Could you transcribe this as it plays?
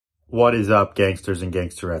What is up, gangsters and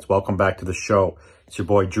gangsterettes? Welcome back to the show. It's your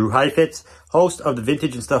boy, Drew Heifetz, host of the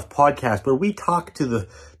Vintage and Stuff podcast, where we talk to the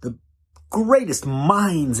greatest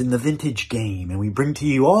minds in the vintage game, and we bring to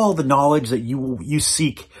you all the knowledge that you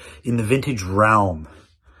seek in the vintage realm.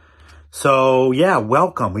 So, yeah,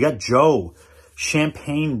 welcome. We got Joe,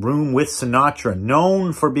 Champagne Room with Sinatra,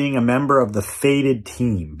 known for being a member of the Faded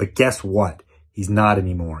team. But guess what? He's not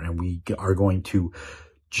anymore, and we are going to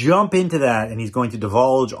jump into that, and he's going to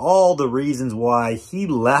divulge all the reasons why he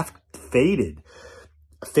left Faded.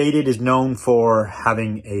 Faded is known for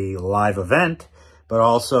having a live event, but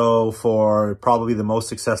also for probably the most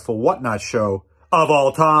successful Whatnot show of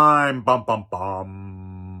all time. Bum, bum,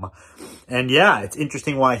 bum. And yeah, it's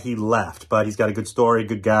interesting why he left, but he's got a good story,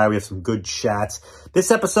 good guy. We have some good chats. This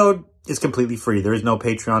episode is completely free. There is no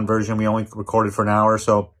Patreon version. We only recorded for an hour,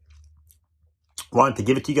 so wanted to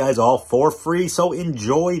give it to you guys all for free, so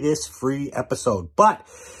enjoy this free episode. But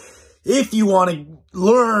if you want to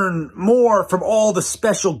learn more from all the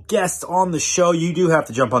special guests on the show, you do have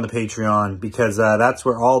to jump on the Patreon, because that's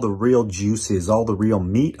where all the real juice is, all the real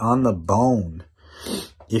meat on the bone.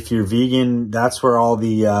 If you're vegan, that's where all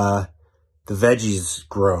the veggies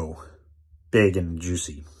grow big and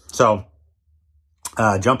juicy. So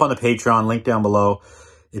jump on the Patreon, link down below.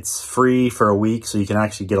 It's free for a week, so you can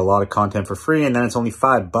actually get a lot of content for free, and then it's only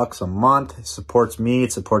 $5 a month. It supports me,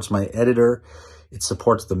 it supports my editor, it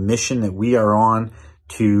supports the mission that we are on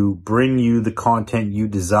to bring you the content you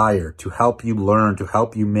desire, to help you learn, to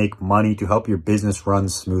help you make money, to help your business run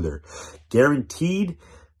smoother. Guaranteed,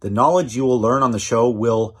 the knowledge you will learn on the show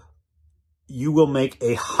you will make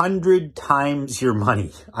 100 times your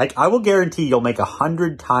money. I will guarantee you'll make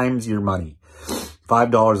 100 times your money.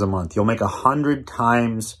 $5 a month. You'll make 100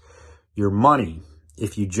 times your money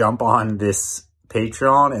if you jump on this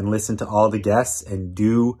Patreon and listen to all the guests and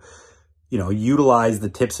utilize the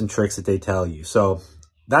tips and tricks that they tell you. So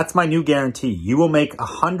that's my new guarantee. You will make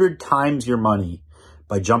 100 times your money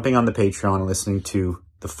by jumping on the Patreon and listening to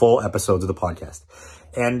the full episodes of the podcast.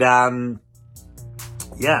 And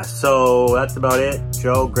yeah, so that's about it.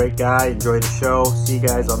 Joe, great guy. Enjoy the show. See you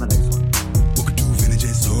guys on the next one.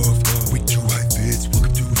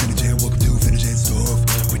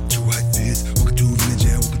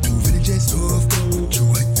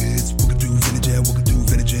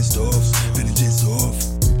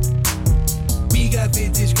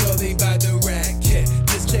 Vintage clothing by the rack, yeah.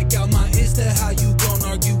 Just check out my Insta, how you gon'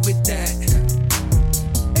 argue with that?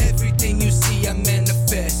 Everything you see, I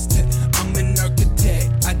manifest. I'm an architect,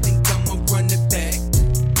 I think I'ma run it back.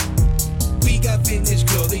 We got vintage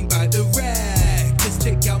clothing by the rack. Just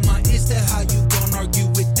check out my Insta, how you gon' argue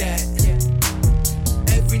with that?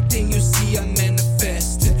 Everything you see, I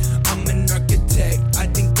manifest. I'm an architect, I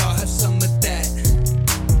think I'll have some of that.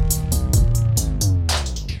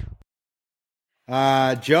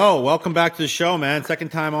 Joe, welcome back to the show, man. Second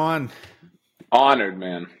time on. Honored,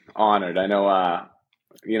 man. Honored. I know,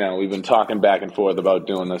 we've been talking back and forth about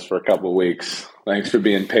doing this for a couple of weeks. Thanks for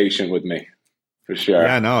being patient with me, for sure.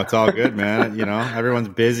 Yeah, no, it's all good, man. Everyone's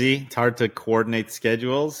busy. It's hard to coordinate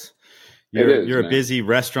schedules. You're a busy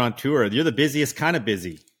restaurateur. You're the busiest kind of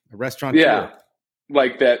busy. A restaurateur. Yeah,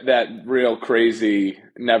 like that real crazy,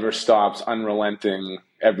 never stops, unrelenting,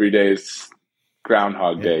 every day's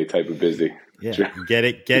Groundhog Day type of busy. Yeah, get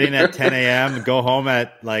in at 10 a.m., go home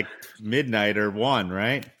at like midnight or 1,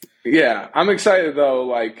 right? Yeah, I'm excited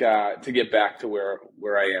though, to get back to where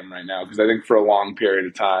I am right now, because I think for a long period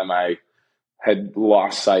of time I had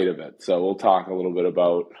lost sight of it. So we'll talk a little bit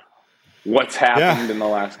about what's happened in the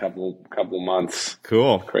last couple months.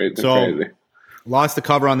 Cool. Crazy. Lost the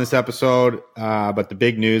cover on this episode, but the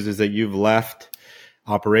big news is that you've left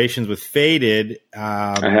operations with Faded.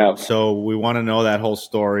 I have. So we want to know that whole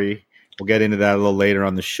story. We'll get into that a little later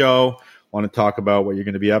on the show. Want to talk about what you're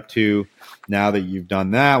going to be up to now that you've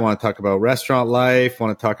done that. Want to talk about restaurant life.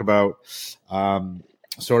 Want to talk about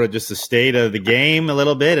sort of just the state of the game a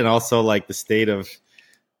little bit, and also like the state of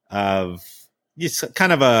just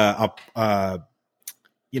kind of a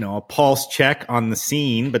pulse check on the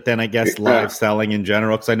scene. But then I guess live selling in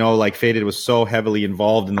general, because I know like Faded was so heavily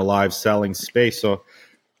involved in the live selling space. So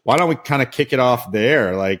why don't we kind of kick it off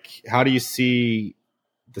there? Like, how do you see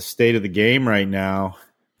the state of the game right now?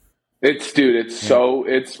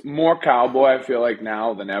 It's more cowboy, I feel like,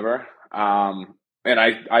 now than ever. And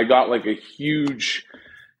I got like a huge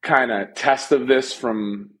kind of test of this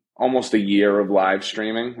from almost a year of live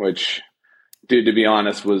streaming, which, dude, to be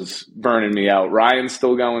honest, was burning me out. Ryan's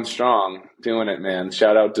still going strong, doing it, man.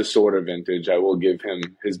 Shout out to Sorta Vintage. I will give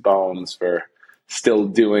him his bones for still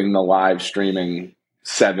doing the live streaming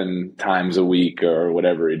 7 times a week or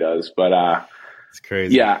whatever he does. But it's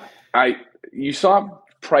crazy. Yeah, you saw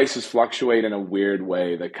prices fluctuate in a weird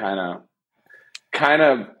way that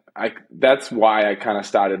that's why I kind of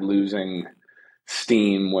started losing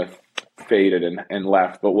steam with Faded and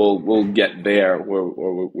left, but we'll get there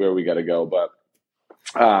where we got to go. But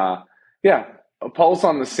yeah, a pulse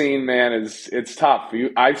on the scene, man, it's tough.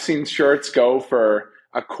 I've seen shirts go for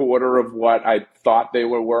a quarter of what I thought they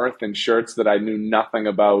were worth, and shirts that I knew nothing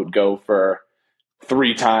about go for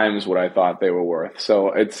 3 times what I thought they were worth.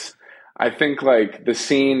 So I think like the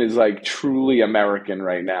scene is like truly American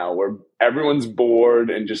right now, where everyone's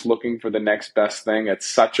bored and just looking for the next best thing at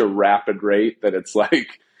such a rapid rate that it's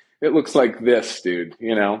like, it looks like this, dude,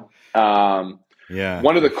 you know? Yeah.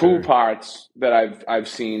 One of the cool parts that I've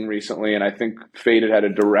seen recently, and I think Faded had a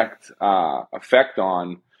direct effect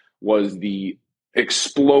on, was the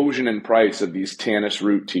explosion in price of these Tannis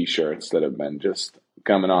Root t-shirts that have been just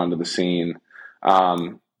coming onto the scene.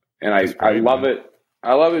 And I love it.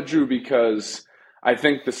 I love it, Drew, because I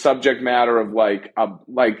think the subject matter of like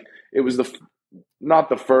it was not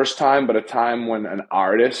the first time, but a time when an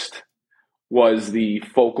artist was the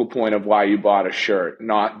focal point of why you bought a shirt,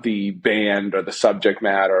 not the band or the subject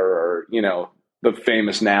matter or, you know, the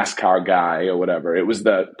famous NASCAR guy or whatever. It was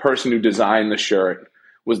the person who designed the shirt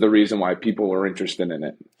was the reason why people were interested in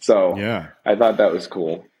it. So yeah, I thought that was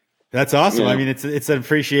cool. That's awesome. I mean, it's an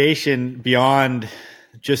appreciation beyond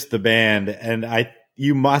just the band, and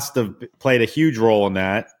you must have played a huge role in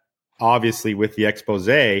that, obviously with the expose.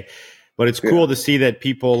 But it's cool to see that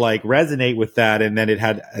people like resonate with that, and then it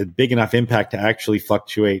had a big enough impact to actually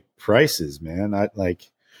fluctuate prices, man.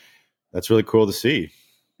 That's really cool to see.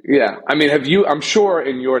 Yeah, I mean, I'm sure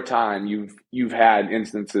in your time you've had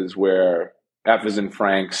instances where F as in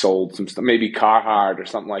Frank sold some stuff, maybe Carhartt or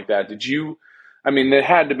something like that. I mean, there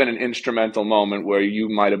had to have been an instrumental moment where you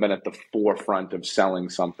might have been at the forefront of selling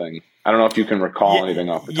something. I don't know if you can recall anything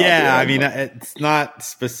off the top of your head. I mean, it's not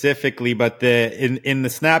specifically, but in the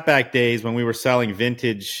snapback days when we were selling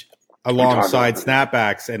vintage alongside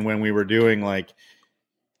snapbacks, and when we were doing like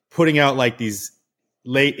putting out like these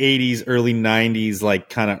late 80s, early 90s, like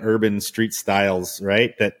kind of urban street styles,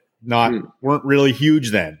 right? That weren't really huge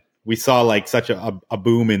then. We saw like such a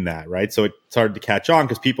boom in that, right? So it started to catch on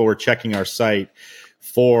because people were checking our site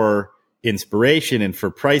for inspiration and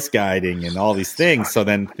for price guiding and all these things. So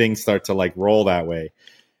then things start to like roll that way.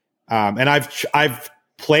 And I've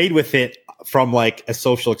played with it from like a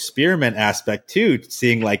social experiment aspect too,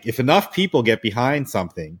 seeing like if enough people get behind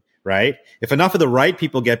something, right? If enough of the right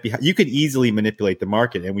people get behind, you could easily manipulate the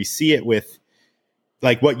market. And we see it with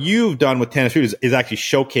like what you've done with Tannis Root is actually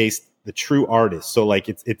showcased the true artist. So like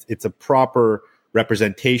it's a proper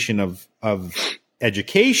representation of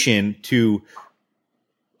education to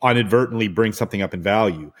inadvertently bring something up in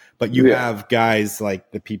value. But you have guys like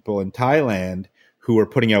the people in Thailand who are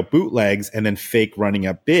putting out bootlegs and then fake running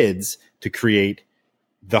up bids to create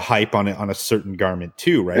the hype on a certain garment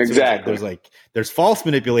too, right? Exactly. So there's false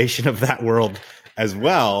manipulation of that world as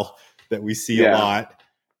well that we see a lot.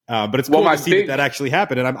 But it's cool to see that actually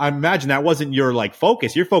happened. And I imagine that wasn't your like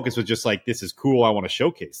focus. Your focus was just like, this is cool. I want to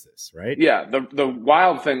showcase this, right? Yeah. The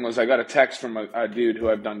wild thing was I got a text from a dude who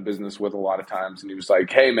I've done business with a lot of times. And he was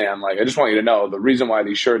like, hey man, like, I just want you to know the reason why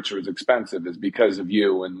these shirts are as expensive is because of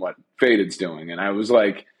you and what Faded's doing. And I was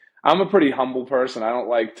like, I'm a pretty humble person. I don't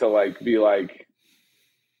like to like be like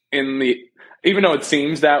even though it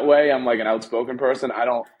seems that way, I'm like an outspoken person.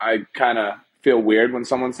 I kind of feel weird when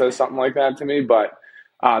someone says something like that to me, but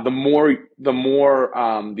the more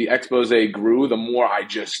the expose grew, the more I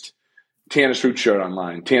just Tannis Root shirt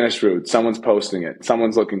online, Tannis Root, someone's posting it,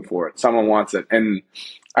 someone's looking for it, someone wants it. And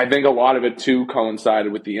I think a lot of it too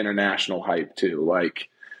coincided with the international hype too. Like,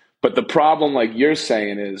 but the problem, like you're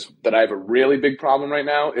saying, is that I have a really big problem right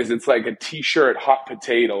now is it's like a t-shirt hot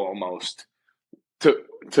potato almost.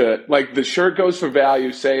 To like the shirt goes for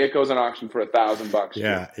value, say it goes on auction for $1,000.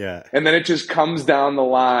 Yeah. And then it just comes down the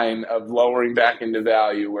line of lowering back into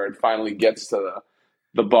value where it finally gets to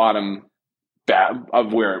the bottom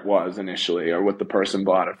of where it was initially or what the person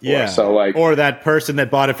bought it for. Yeah. So like, or that person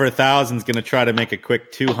that bought it for $1,000 is going to try to make a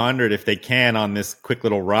quick 200 if they can on this quick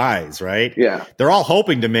little rise, right? Yeah. They're all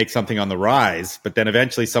hoping to make something on the rise, but then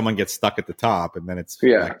eventually someone gets stuck at the top and then it's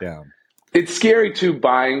back down. It's scary too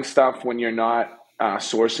buying stuff when you're not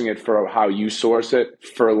sourcing it for how you source it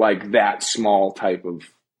for like that small type of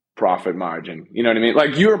profit margin. You know what I mean?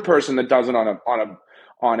 Like you're a person that does it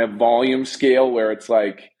on a volume scale where it's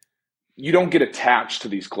like you don't get attached to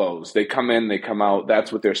these clothes. They come in, they come out.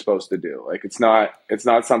 That's what they're supposed to do. Like it's not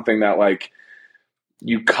something that like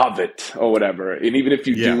you covet or whatever. And even if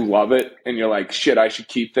you do love it and you're like, shit, I should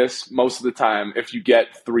keep this, most of the time, if you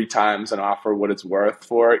get 3 times an offer what it's worth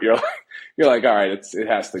for it, you're like, all right, it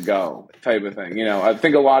has to go type of thing. I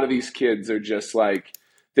think a lot of these kids are just like,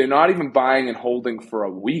 they're not even buying and holding for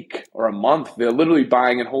a week or a month. They're literally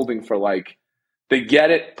buying and holding for like, they get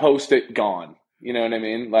it, post it, gone. You know what I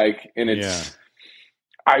mean? Like, and it's,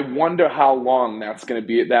 I wonder how long that's going to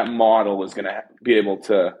be, that model is going to be able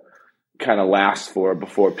to kind of last for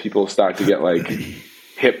before people start to get like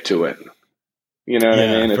hip to it. You know what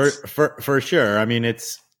I mean? For sure. I mean,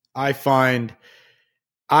 I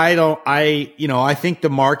think the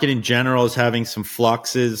market in general is having some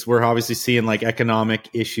fluxes. We're obviously seeing like economic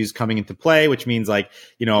issues coming into play, which means like,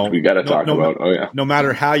 we got to talk about, no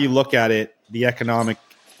matter how you look at it, the economic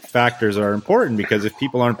factors are important, because if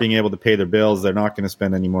people aren't being able to pay their bills, they're not going to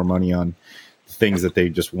spend any more money on things that they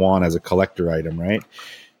just want as a collector item. Right.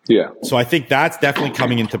 Yeah. So I think that's definitely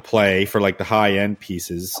coming into play for like the high end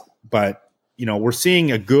pieces, but we're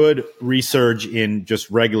seeing a good resurge in just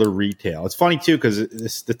regular retail. It's funny too,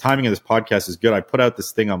 because the timing of this podcast is good. I put out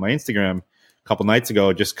this thing on my Instagram a couple nights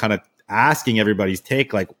ago, just kind of asking everybody's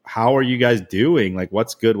take, like, how are you guys doing? Like,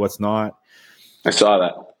 what's good, what's not? I saw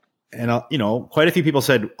that. And, quite a few people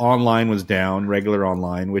said online was down, regular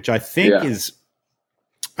online, which I think is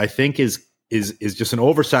just an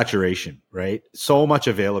oversaturation, right? So much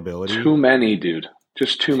availability. Too many, dude.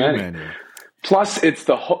 Just too many. Plus, it's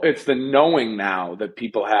the knowing now that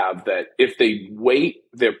people have that if they wait,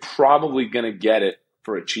 they're probably going to get it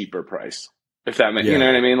for a cheaper price. If that makes, you know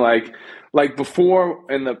what I mean? Like before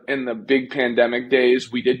in the big pandemic days,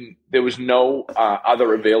 there was no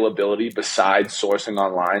other availability besides sourcing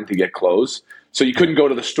online to get clothes. So you couldn't go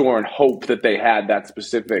to the store and hope that they had that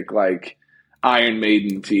specific like Iron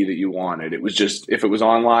Maiden tee that you wanted. It was just, if it was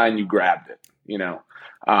online, you grabbed it,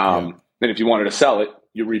 and if you wanted to sell it,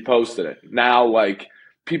 you reposted it. Now, like,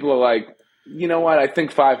 people are like, you know what? I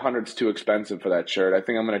think $500 is too expensive for that shirt. I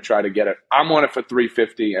think I'm going to try to get it. I'm on it for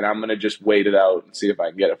 $350, and I'm going to just wait it out and see if I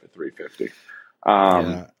can get it for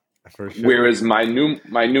 $350. For sure. Whereas my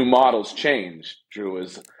new models changed, Drew,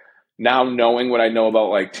 is now knowing what I know about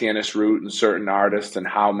like Tannis Root and certain artists and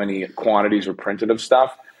how many quantities were printed of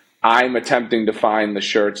stuff. I'm attempting to find the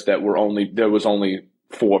shirts that there was only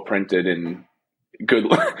 4 printed, and good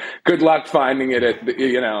luck finding it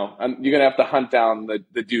you're going to have to hunt down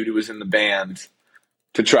the dude who was in the band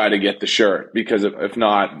to try to get the shirt, because if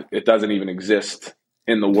not, it doesn't even exist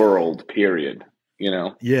in the world, period.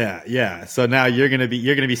 Yeah. So now you're going to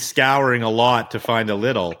be scouring a lot to find a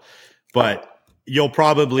little, but you'll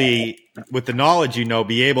probably, with the knowledge,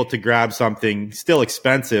 be able to grab something still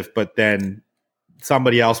expensive, but then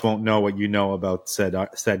somebody else won't know what you know about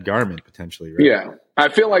said garment potentially, right? Yeah. I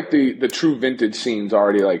feel like the true vintage scene's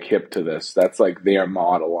already like hip to this. That's like their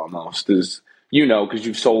model almost, is, because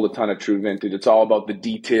you've sold a ton of true vintage. It's all about the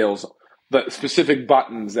details, the specific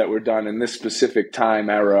buttons that were done in this specific time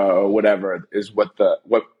era or whatever is what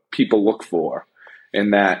people look for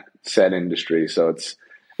in that said industry. So it's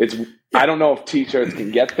I don't know if t-shirts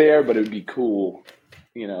can get there, but it would be cool,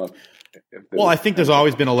 Well, I think there's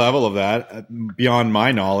always been a level of that beyond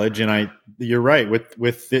my knowledge. And you're right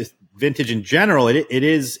with this vintage in general, it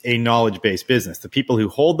is a knowledge-based business. The people who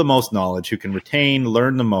hold the most knowledge, who can retain,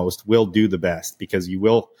 learn the most, will do the best, because you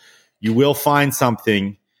will find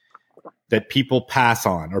something that people pass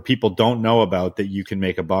on or people don't know about that you can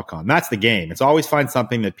make a buck on. That's the game. It's always find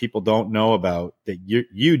something that people don't know about that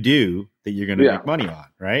you do that you're going to make money on,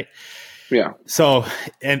 right? Yeah. So,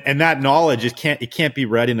 and that knowledge, it can't be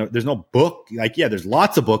read there's no book. Like, there's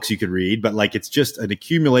lots of books you could read, but like, it's just an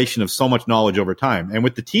accumulation of so much knowledge over time. And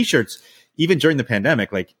with the t-shirts, even during the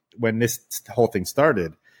pandemic, like when this whole thing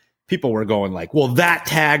started, people were going like, well, that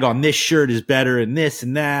tag on this shirt is better and this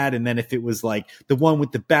and that. And then if it was like the one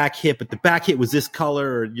with the back hip, but the back hip was this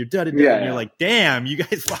color, or you're and you're like, damn, you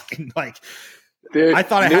guys fucking like, I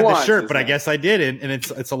thought I had the shirt, but I guess I didn't. And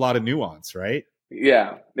it's a lot of nuance, right?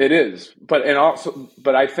 Yeah, it is. But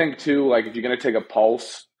I think too, like, if you're going to take a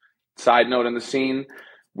pulse side note in the scene,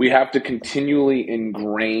 we have to continually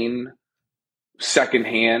ingrain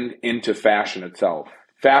secondhand into fashion itself.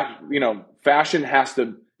 Fashion has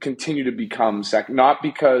to continue to become second, not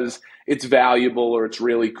because it's valuable or it's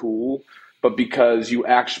really cool, but because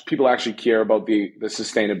people actually care about the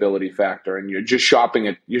sustainability factor, and you're just shopping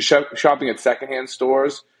at secondhand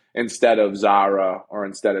stores instead of Zara or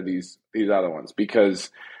instead of these other ones. Because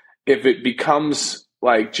if it becomes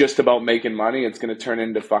like just about making money, it's going to turn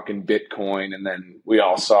into fucking Bitcoin. And then we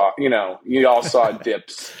all saw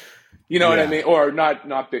dips, what I mean? Or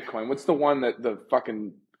not Bitcoin. What's the one that the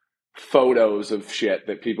fucking photos of shit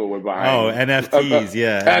that people were buying. Oh, NFTs,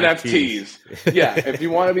 yeah. NFTs. Yeah, if you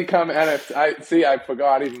want to become NFT, I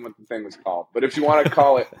forgot even what the thing was called. But if you want to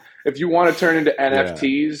call it, if you want to turn into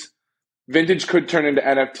NFTs, vintage could turn into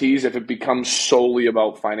NFTs if it becomes solely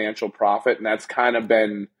about financial profit, and that's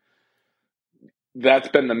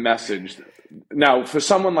been the message. Now, for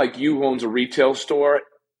someone like you who owns a retail store,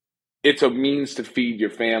 it's a means to feed your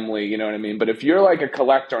family, you know what I mean? But if you're like a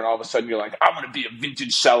collector and all of a sudden you're like, I'm going to be a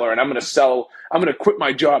vintage seller and I'm going to quit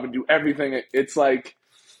my job and do everything. It's like,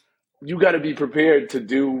 you got to be prepared to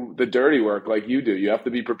do the dirty work like you do. You have to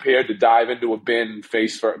be prepared to dive into a bin,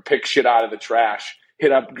 pick shit out of the trash,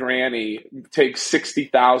 hit up granny, take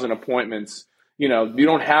 60,000 appointments. You know, you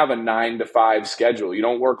don't have a 9 to 5 schedule. You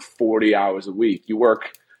don't work 40 hours a week. You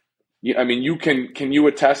work, I mean, can you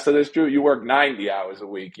attest to this, Drew? You work 90 hours a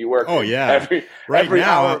week. You work. Oh yeah. Every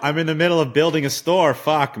now, hour. I'm in the middle of building a store.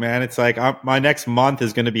 Fuck, man. It's like my next month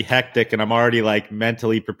is going to be hectic, and I'm already like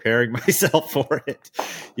mentally preparing myself for it.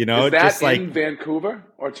 You know, is that just like in Vancouver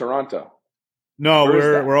or Toronto? No,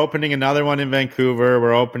 we're opening another one in Vancouver.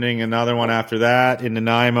 We're opening another one after that in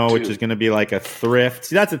Nanaimo, which is going to be like a thrift.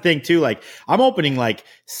 See, that's the thing too. Like, I'm opening like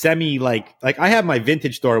like I have my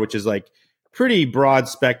vintage store, which is like pretty broad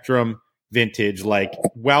spectrum vintage, like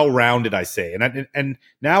well-rounded, I say. And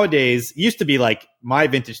nowadays, it used to be like my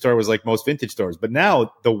vintage store was like most vintage stores, but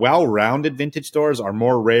now the well-rounded vintage stores are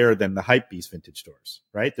more rare than the Hypebeast vintage stores,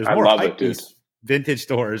 right? There's more Hypebeast vintage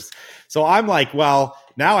stores. So I'm like, well,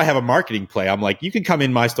 now I have a marketing play. I'm like, you can come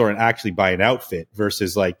in my store and actually buy an outfit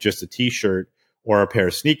versus like just a t-shirt or a pair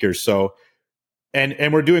of sneakers. So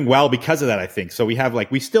And we're doing well because of that, I think. So we have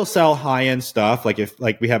we still sell high end stuff. Like if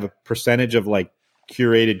we have a percentage of like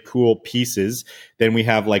curated cool pieces, then we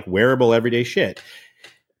have like wearable everyday shit.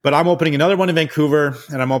 But I'm opening another one in Vancouver,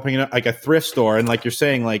 and I'm opening like a thrift store. And like you're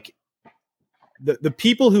saying, like the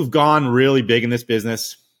people who've gone really big in this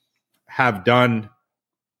business have done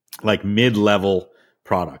like mid-level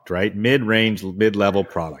product, right? Mid-range, mid-level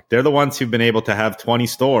product. They're the ones who've been able to have 20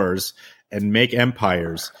 stores and make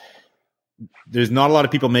empires. There's not a lot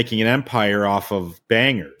of people making an empire off of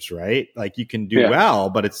bangers, right? Like you can do well,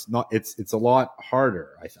 but it's a lot harder,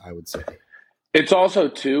 I would say. It's also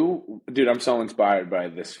too, dude, I'm so inspired by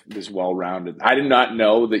this well-rounded. I did not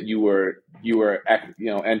know that you were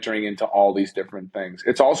entering into all these different things.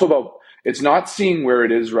 It's also about, it's not seeing where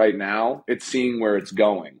it is right now, it's seeing where it's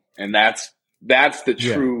going. And that's the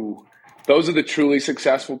true, those are the truly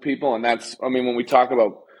successful people. And when we talk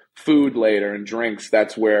about food later and drinks,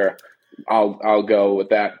 that's where I'll go with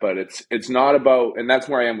that, but it's not about, and that's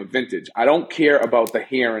where I am with vintage. I don't care about the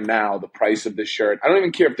here and now, the price of the shirt. I don't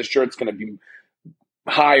even care if the shirt's going to be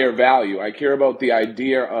higher value. I care about the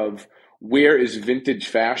idea of where is vintage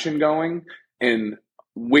fashion going and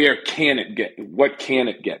what can it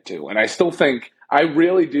get to? And I still think, I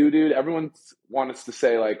really do, dude. Everyone wants to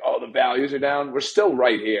say like, oh, the values are down. We're still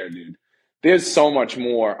right here, dude. There's so much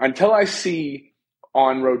more. Until I see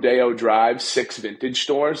on Rodeo Drive 6 vintage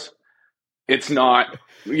stores, it's not,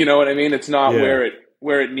 you know what I mean? It's not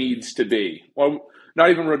where it needs to be. Well, not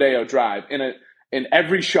even Rodeo Drive. In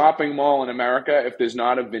every shopping mall in America, if there's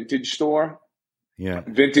not a vintage store,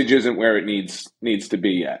 vintage isn't where it needs to be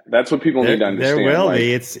yet. That's what people need to understand. There will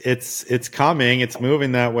be. It's coming. It's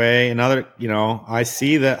moving that way. I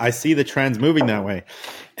see the trends moving that way,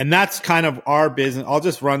 and that's kind of our business. I'll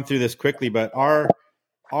just run through this quickly, but our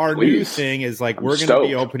new thing is like we're going to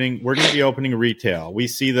be opening retail. We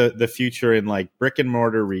see the future in like brick and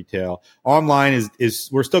mortar retail. Online is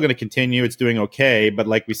we're still going to continue. It's doing okay, but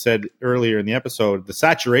like we said earlier in the episode, the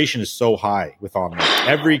saturation is so high with online.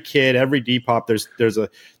 Every kid, every Depop,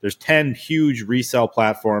 there's 10 huge resale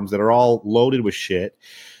platforms that are all loaded with shit.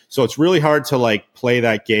 So it's really hard to like play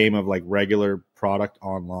that game of like regular product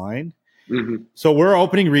online. Mm-hmm. So we're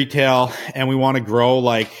opening retail, and we want to grow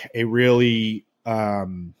like a really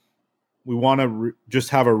we want to just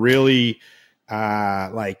have a really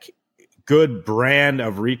like good brand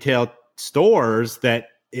of retail stores that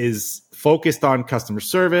is focused on customer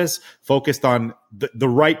service, focused on the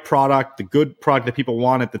right product, the good product that people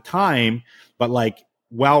want at the time, but like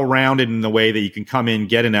well-rounded in the way that you can come in,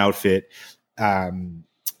 get an outfit, and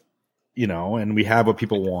we have what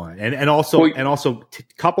people want, and also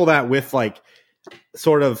couple that with like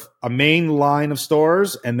sort of a main line of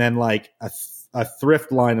stores, and then like a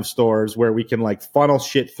thrift line of stores where we can like funnel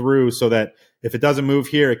shit through so that if it doesn't move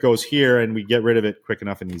here, it goes here, and we get rid of it quick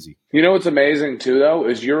enough and easy. You know what's amazing too, though,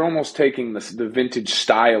 is you're almost taking the vintage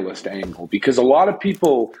stylist angle, because a lot of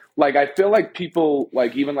people, like, I feel like people,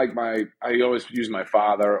 like, even like I always use my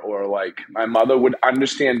father or like my mother would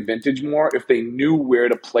understand vintage more if they knew where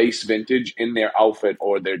to place vintage in their outfit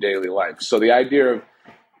or their daily life. So the idea of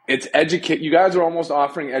you guys are almost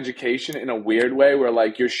offering education in a weird way where,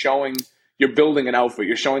 like, you're building an outfit.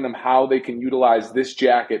 You're showing them how they can utilize this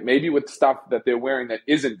jacket, maybe with stuff that they're wearing that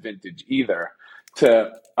isn't vintage either,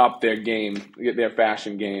 to up their game, their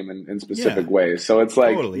fashion game in specific ways. So it's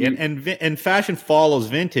like totally, and fashion follows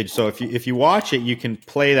vintage. So if you watch it, you can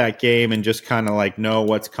play that game and just kind of like know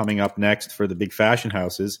what's coming up next for the big fashion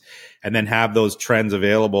houses, and then have those trends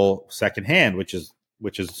available secondhand, which is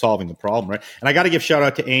solving the problem, right? And I got to give shout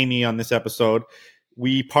out to Amy on this episode.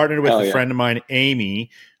 We partnered with a friend of mine, Amy,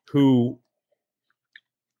 who.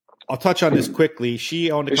 I'll touch on this quickly.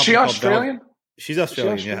 She owned a company. Is she Australian? She's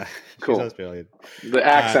Australian, yeah. Cool. She's Australian. The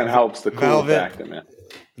accent helps the cool factor, man.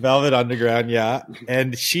 Velvet Underground, yeah.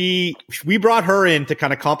 And we brought her in to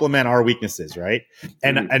kind of complement our weaknesses, right?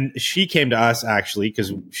 And she came to us actually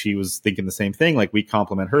because she was thinking the same thing, like we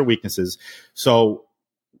complement her weaknesses. So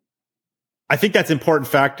I think that's an important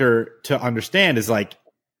factor to understand is like,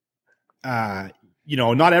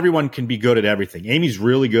 not everyone can be good at everything. Amy's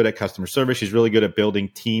really good at customer service. She's really good at building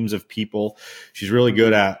teams of people. She's really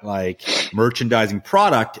good at like merchandising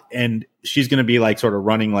product, and she's going to be like sort of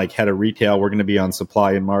running like head of retail. We're going to be on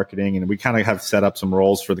supply and marketing, and we kind of have set up some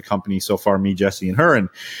roles for the company so far, me, Jesse, and her. And,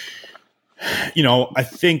 I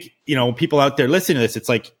think, people out there listening to this, it's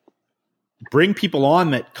like, bring people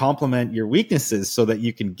on that complement your weaknesses so that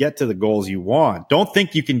you can get to the goals you want. Don't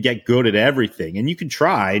think you can get good at everything, and you can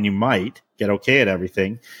try and you might get okay at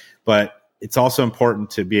everything, but it's also important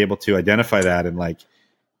to be able to identify that and like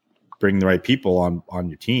bring the right people on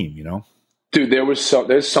your team, Dude, there's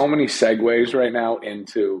so many segues right now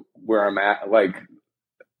into where I'm at. Like,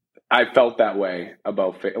 I felt that way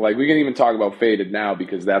about, like, we can even talk about Faded now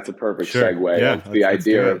because that's a perfect segue. Yeah, of the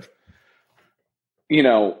idea of,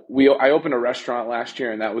 I opened a restaurant last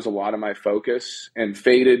year, and that was a lot of my focus. And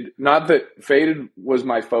Faded, not that Faded was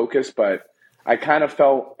my focus, but I kind of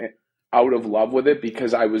felt out of love with it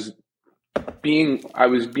because I was being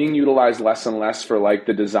utilized less and less for like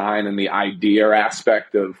the design and the idea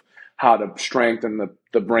aspect of how to strengthen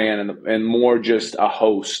the brand and more just a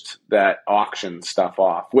host that auctions stuff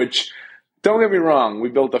off, which, don't get me wrong, we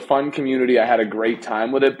built a fun community. I had a great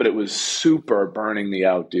time with it, but it was super burning me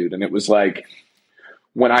out, dude. And it was like,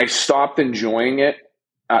 when I stopped enjoying it,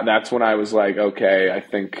 that's when I was like, okay, I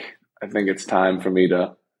think it's time for me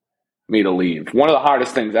to leave. One of the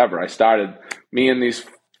hardest things ever. Me and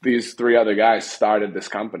these three other guys started this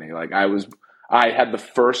company. Like I had the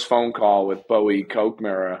first phone call with Bowie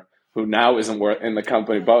Kochmira, who now isn't in the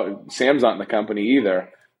company. Sam's not in the company either,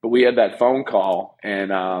 but we had that phone call,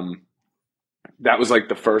 and that was like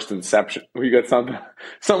the first inception. We got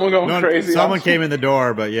someone going crazy. Someone came in the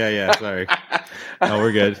door, but yeah, sorry. No,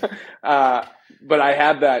 we're good. But I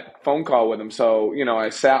had that phone call with him. So, I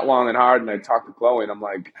sat long and hard, and I talked to Chloe, and I'm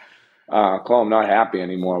like, Chloe, I'm not happy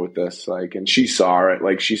anymore with this. Like, and she saw it.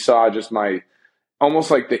 Like, she saw just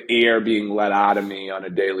almost like the air being let out of me on a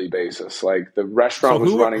daily basis. Like, the restaurant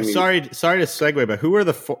was running me. Sorry to segue, but who were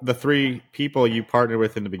the three people you partnered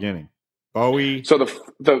with in the beginning? Bowie. So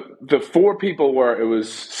the four people it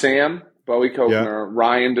was Sam, Bowie Kochmira,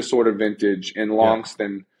 Ryan Disorder Vintage, and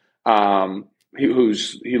Longston. He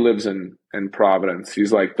lives in Providence.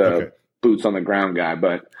 He's like the boots on the ground guy.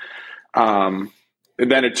 But and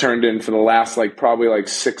then it turned in for the last probably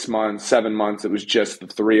 6 months, 7 months. It was just the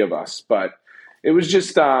three of us. But it was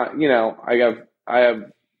just I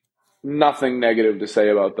have nothing negative to say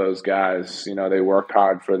about those guys. They worked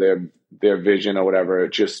hard for their vision or whatever.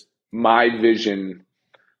 It just, my vision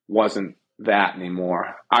wasn't that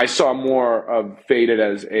anymore. I saw more of Faded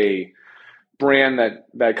as a brand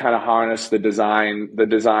that kind of harnessed the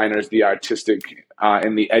designers, the artistic,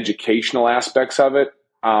 and the educational aspects of it,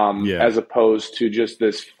 as opposed to just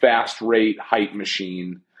this fast rate hype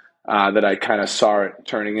machine that I kind of saw it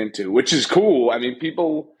turning into, which is cool. I mean,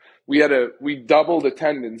 we doubled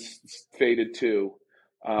attendance Faded 2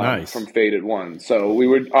 from Faded 1. So we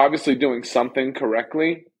were obviously doing something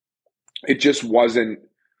correctly. It just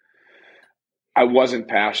I wasn't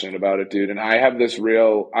passionate about it, dude. And I have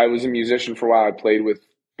I was a musician for a while. I played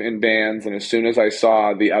in bands. And as soon as I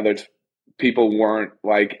saw the other people weren't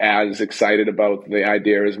as excited about the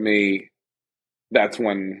idea as me, that's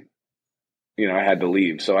when, I had to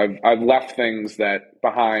leave. So I've left things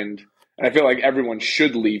behind, and I feel like everyone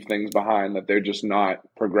should leave things behind that they're just not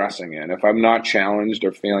progressing in. If I'm not challenged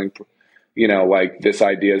or feeling you know, like this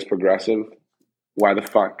idea is progressive. Why the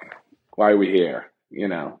fuck? Why are we here? You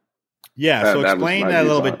know? Yeah. So That explain that a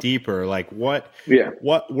little bit deeper. Like what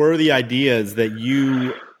were the ideas that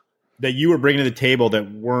you were bringing to the table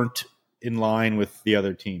that weren't in line with the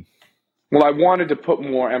other team? Well, I wanted to put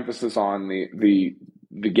more emphasis on the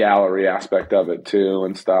gallery aspect of it too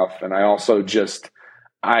and stuff. And I also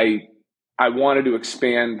I wanted to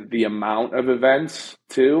expand the amount of events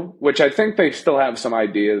too, which I think they still have some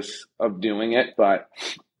ideas of doing it, but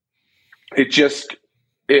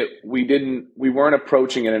we weren't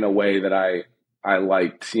approaching it in a way that I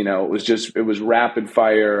liked. You know, it was rapid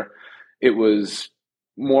fire. It was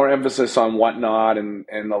more emphasis on whatnot and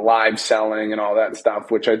the live selling and all that stuff,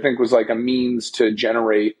 which I think was like a means to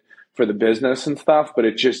generate for the business and stuff, but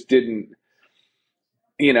it just didn't,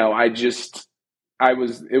 you know,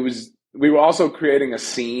 we were also creating a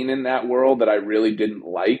scene in that world that I really didn't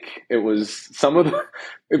like. It was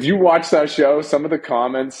if you watch that show, some of the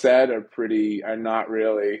comments said are not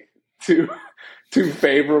really too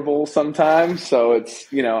favorable sometimes. So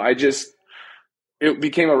it's, you know, it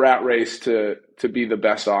became a rat race to be the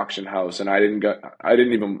best auction house. And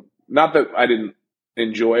not that I didn't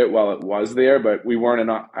enjoy it while it was there, but we weren't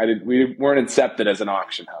accepted as an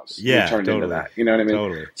auction house. Yeah, we turned totally. into that. You know what I mean?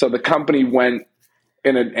 Totally. So the company went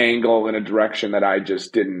in an angle, in a direction that I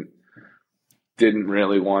just didn't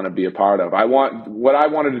really want to be a part of. What I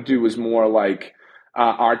wanted to do was more like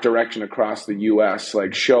art direction across the U.S.,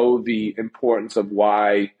 like show the importance of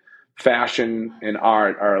why fashion and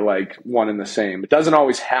art are like one and the same. It doesn't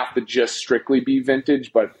always have to just strictly be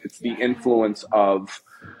vintage, but it's the influence of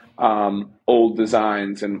old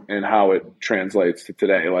designs and how it translates to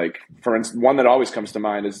today. Like, for instance, one that always comes to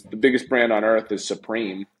mind is the biggest brand on earth is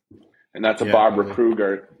Supreme. And that's a Barbara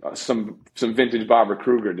Kruger, some vintage Barbara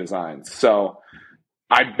Kruger designs. So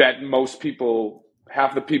I bet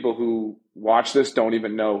half the people who watch this don't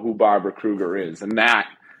even know who Barbara Kruger is. And that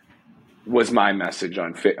was my message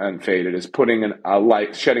on Faded, is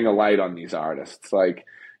shedding a light on these artists. Like,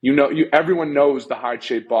 you know, everyone knows the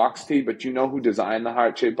heart-shaped box tee, but you know who designed the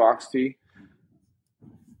heart-shaped box tee?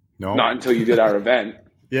 No. Not until you did our event.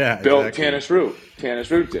 Yeah, Bill exactly. Tannis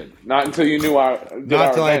Root did. Not until you knew our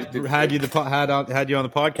event. I had you on the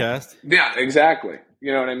podcast. Yeah, exactly.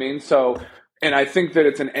 You know what I mean? So, and I think that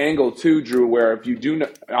it's an angle too, Drew, where if you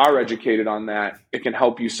are educated on that, it can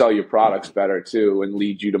help you sell your products better too and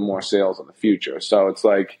lead you to more sales in the future. So it's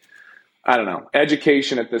like, I don't know,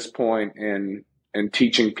 education at this point and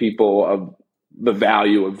teaching people of the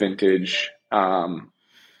value of vintage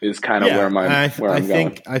is kind of where I'm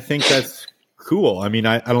going. I think that's cool. I mean,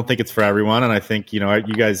 I don't think it's for everyone. And I think, you know,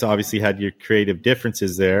 you guys obviously had your creative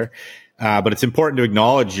differences there. But it's important to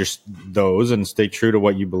acknowledge those and stay true to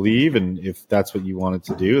what you believe. And if that's what you wanted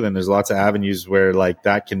to do, then there's lots of avenues where like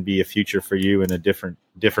that can be a future for you in a different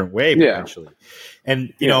way potentially. Yeah.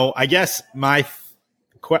 And, you know, I guess my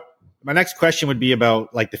next question would be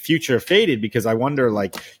about like the future of Faded, because I wonder,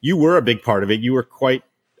 like, you were a big part of it. You were quite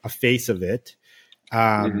a face of it.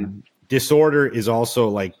 Disorder is also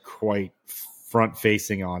like quite front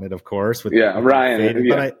facing on it, of course. With Ryan.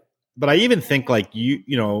 Faded. But I even think like you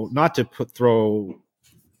know, not to throw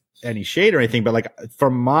any shade or anything, but like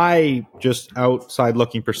from my just outside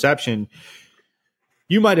looking perception,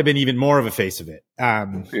 you might have been even more of a face of it. I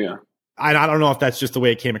don't know if that's just the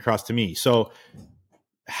way it came across to me. So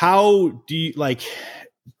how do you like,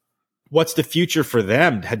 what's the future for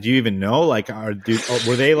them? Do you even know? Like,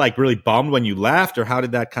 were they like really bummed when you left, or how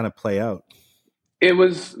did that kind of play out? There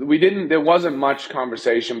wasn't much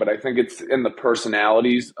conversation, but I think it's in the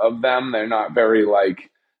personalities of them. They're not very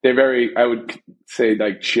I would say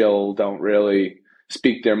like chill, don't really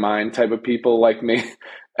speak their mind type of people like me.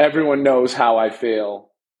 Everyone knows how I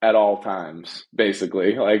feel at all times,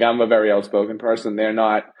 basically. Like, I'm a very outspoken person. They're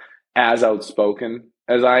not as outspoken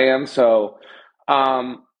as I am. So,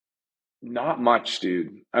 not much,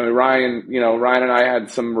 dude. I mean, Ryan and I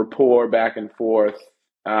had some rapport back and forth,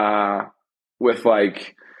 with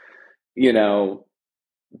like, you know,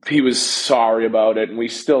 he was sorry about it, and we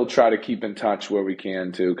still try to keep in touch where we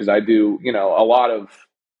can too. Cause I do, you know, a lot of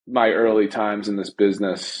my early times in this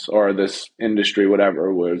business or this industry,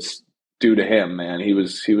 whatever, was due to him, man. He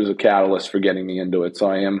was a catalyst for getting me into it. So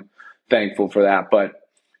I am thankful for that. But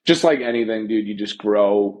just like anything, dude, you just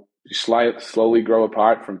grow, you slowly grow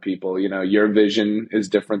apart from people. You know, your vision is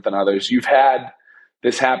different than others. You've had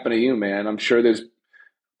this happen to you, man. I'm sure there's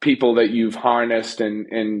people that you've harnessed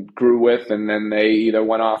and grew with, and then they either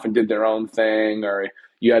went off and did their own thing, or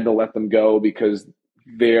you had to let them go because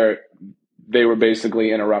they were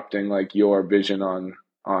basically interrupting like your vision on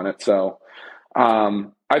it. So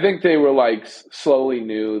I think they were like slowly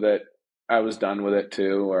knew that I was done with it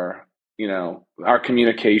too, or, you know, our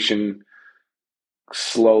communication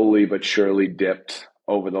slowly but surely dipped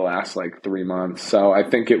over the last like 3 months. So I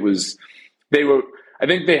think I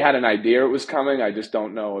think they had an idea it was coming. I just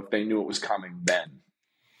don't know if they knew it was coming then.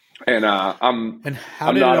 And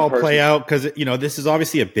how did it all play out? Because, you know, this is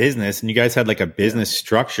obviously a business, and you guys had like a business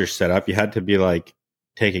structure set up. You had to be like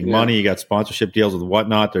taking money. You got sponsorship deals with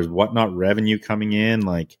Whatnot. There's Whatnot revenue coming in.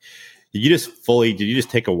 Like, did you just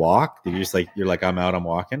take a walk? Did you just you're like, I'm out, I'm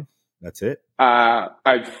walking? That's it? I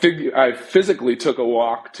physically took a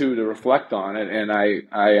walk too to reflect on it, and I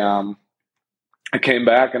came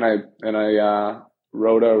back and I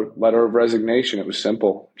wrote a letter of resignation. It was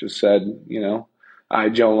simple. Just said, you know, I,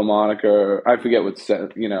 Joe LaMonica, I forget what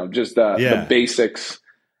said, you know, just the basics.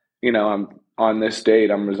 You know, I'm on this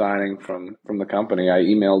date, I'm resigning from the company. I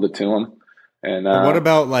emailed it to him. And what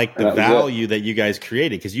about like the value that you guys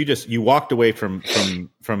created? Because you walked away from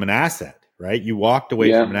an asset. Right, you walked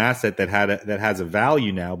away from an asset that has a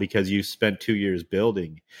value now because you spent 2 years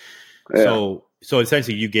building. Yeah. So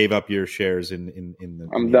essentially, you gave up your shares in the.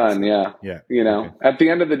 I'm done. Yeah. Yeah. You know, at the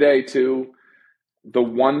end of the day, too, the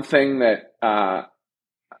one thing that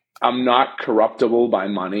I'm not corruptible by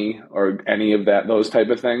money or any of those type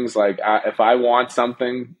of things. Like, if I want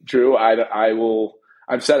something, Drew, I will.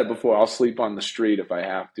 I've said it before. I'll sleep on the street if I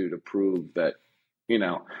have to prove that. You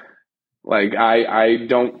know. Like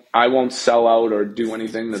I won't sell out or do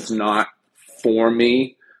anything that's not for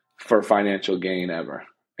me for financial gain ever.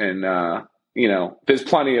 And you know, there's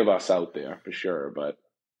plenty of us out there for sure, but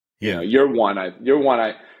you know, you're one. You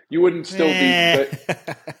wouldn't still be.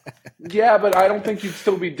 But, yeah, but I don't think you'd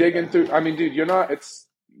still be digging through. I mean, dude, you're not.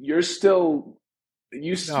 You're still.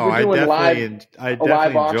 You're doing live auctions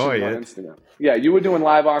on Instagram. Yeah, you were doing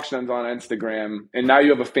live auctions on Instagram, and now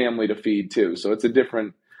you have a family to feed too. So it's a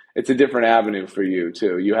different avenue for you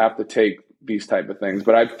too. You have to take these type of things.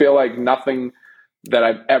 But I feel like nothing that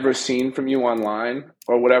I've ever seen from you online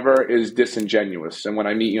or whatever is disingenuous. And when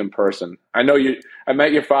I meet you in person, I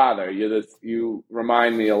met your father. You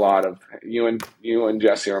remind me a lot of you and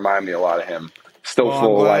Jesse remind me a lot of him. Still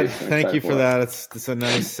full of life. Thank you for that. It's a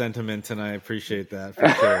nice sentiment, and I appreciate that for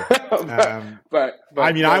sure. but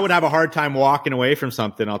I mean, I would have a hard time walking away from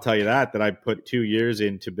something. I'll tell you that I put 2 years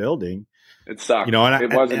into building. It sucked. You know, and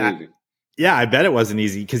it wasn't easy. Yeah, I bet it wasn't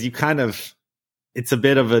easy because it's a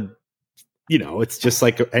bit of a, you know, it's just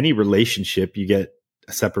like any relationship. You get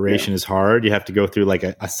a separation is hard. You have to go through like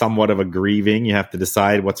a somewhat of a grieving. You have to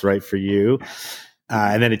decide what's right for you.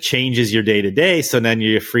 And then it changes your day to day. So then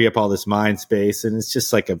you free up all this mind space, and it's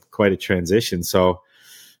just like quite a transition. So,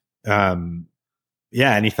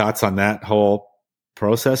 any thoughts on that whole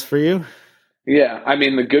process for you? Yeah. I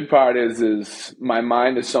mean, the good part is my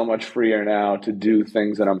mind is so much freer now to do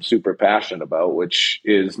things that I'm super passionate about, which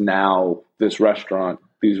is now these restaurant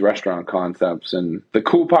concepts. And the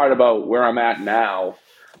cool part about where I'm at now,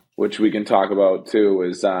 which we can talk about too,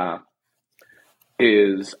 is I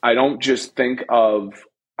don't just I'm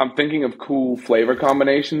thinking of cool flavor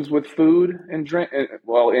combinations with food and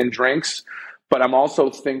drinks, but I'm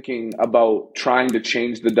also thinking about trying to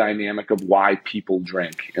change the dynamic of why people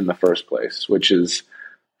drink in the first place, which is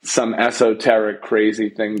some esoteric, crazy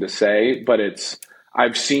thing to say, but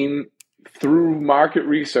I've seen through market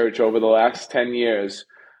research over the last 10 years,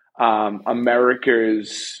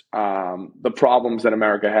 America's, the problems that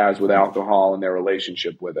America has with alcohol and their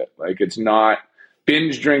relationship with it. Like, it's not,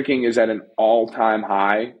 binge drinking is at an all-time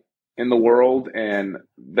high in the world, and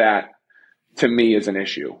that to me is an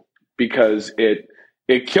issue because it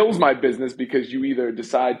kills my business because you either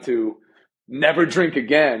decide to never drink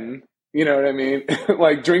again, you know what I mean?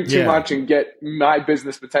 Like, drink too much and get my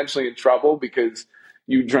business potentially in trouble because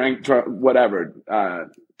you drank whatever,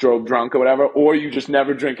 drove drunk or whatever, or you just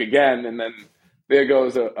never drink again, and then there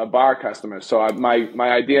goes a bar customer. So my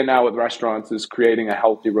idea now with restaurants is creating a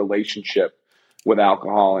healthy relationship with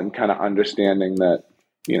alcohol and kind of understanding that,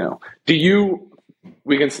 you know,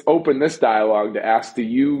 we can open this dialogue to ask, do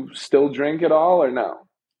you still drink at all or no?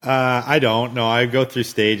 I don't know. I go through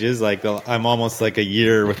stages. Like, I'm almost like a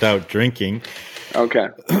year without drinking. Okay.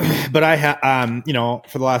 But I have, you know,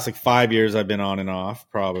 for the last like 5 years, I've been on and off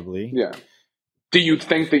probably. Yeah. Do you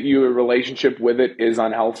think that your relationship with it is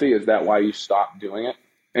unhealthy? Is that why you stopped doing it?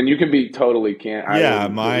 And you can be totally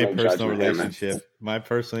my personal relationship,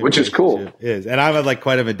 which is cool. And I have like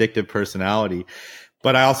quite an addictive personality,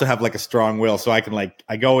 but I also have like a strong will. So I can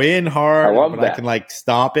I go in hard, I can like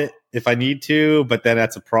stop it if I need to, but then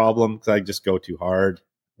that's a problem because I just go too hard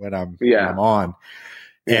when I'm on.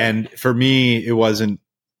 Yeah. And for me, it wasn't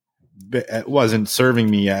serving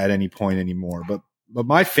me at any point anymore. But but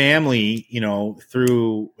my family,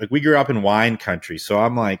 through like we grew up in wine country. So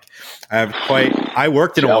I'm like, I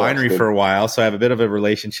worked in a winery for a while. So I have a bit of a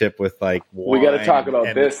relationship with like wine. We got to talk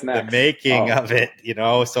about this next. The making of it,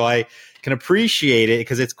 so I can appreciate it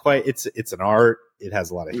because it's an art. It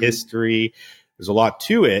has a lot of history. There's a lot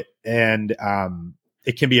to it. And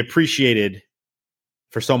it can be appreciated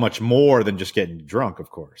for so much more than just getting drunk, of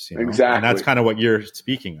course. Exactly. And that's kind of what you're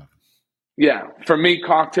speaking of. Yeah. For me,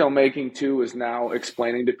 cocktail making too is now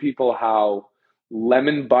explaining to people how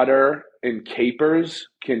lemon butter and capers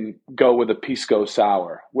can go with a pisco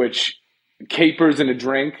sour, which capers in a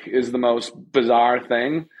drink is the most bizarre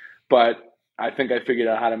thing, but I think I figured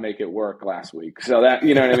out how to make it work last week. So that,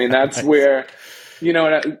 you know what I mean? That's where, you know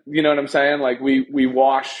what I'm saying? Like we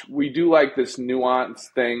do like this nuanced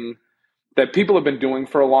thing that people have been doing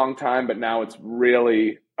for a long time, but now it's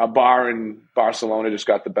really a bar in Barcelona just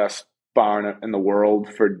got the best bar in the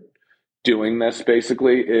world for doing this,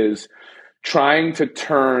 basically, is trying to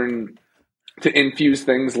infuse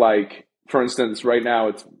things like, for instance, right now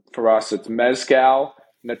it's mezcal,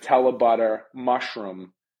 Nutella butter,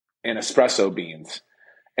 mushroom, and espresso beans.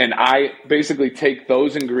 And I basically take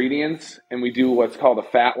those ingredients and we do what's called a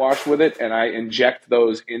fat wash with it, and I inject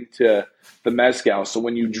those into the mezcal. So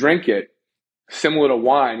when you drink it, similar to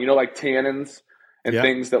wine, like tannins and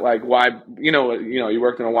things that like why you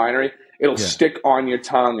worked in a winery, it'll stick on your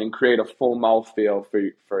tongue and create a full mouthfeel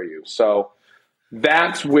for you. So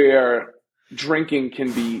that's where drinking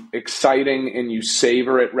can be exciting and you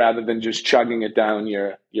savor it rather than just chugging it down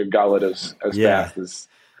your gullet as fast as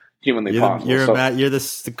humanly possible. You're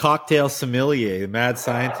the cocktail sommelier, the mad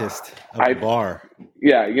scientist of the bar.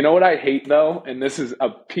 Yeah, you know what I hate though, and this is a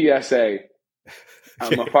PSA.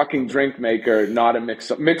 I'm a fucking drink maker, not a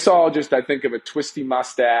mixologist. I think of a twisty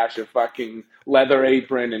mustache, a fucking leather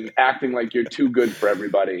apron, and acting like you're too good for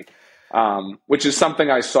everybody, which is something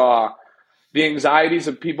I saw. The anxieties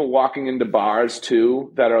of people walking into bars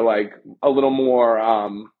too that are like a little more,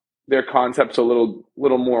 their concepts a little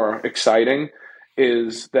more exciting,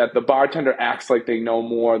 is that the bartender acts like they know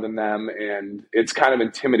more than them, and it's kind of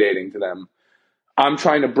intimidating to them. I'm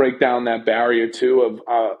trying to break down that barrier too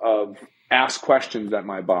of ask questions at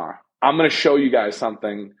my bar. I'm going to show you guys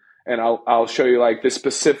something, and I'll show you like this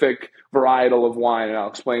specific varietal of wine, and I'll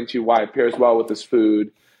explain to you why it pairs well with this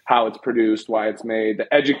food, how it's produced, why it's made.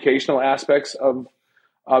 The educational aspects of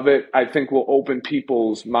it, I think, will open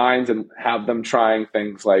people's minds and have them trying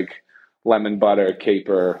things like lemon butter,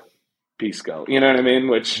 caper, pisco. You know what I mean?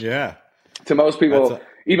 Which to most people,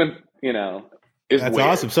 is that's weird.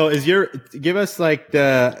 Awesome. So give us like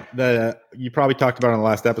the you probably talked about it in the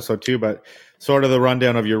last episode too, but sort of the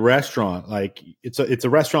rundown of your restaurant. Like it's a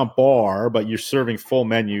restaurant bar, but you're serving full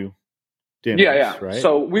menu dinners, right?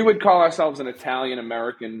 So we would call ourselves an Italian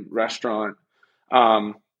American restaurant.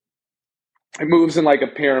 It moves in like a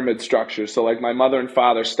pyramid structure. So like my mother and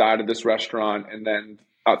father started this restaurant, and then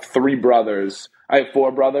 3 brothers. I have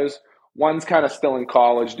 4 brothers. One's kind of still in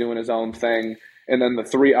college doing his own thing. And then the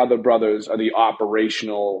 3 other brothers are the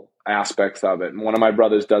operational aspects of it. And one of my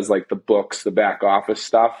brothers does like the books, the back office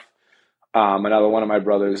stuff. Another one of my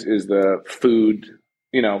brothers is the food,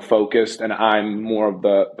 focused. And I'm more of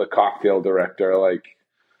the cocktail director, like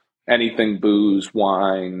anything booze,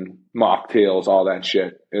 wine, mocktails, all that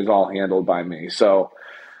shit is all handled by me. So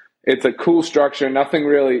it's a cool structure. No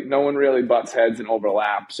one really butts heads and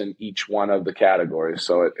overlaps in each one of the categories.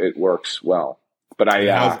 So it works well. But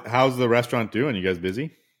how's the restaurant doing? You guys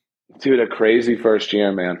busy? Dude, a crazy first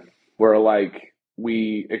year, man.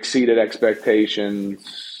 We exceeded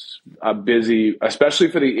expectations, busy,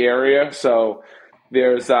 especially for the area. So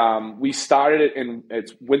there's, we started it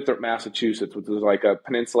it's Winthrop, Massachusetts, which is like a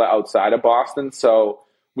peninsula outside of Boston. So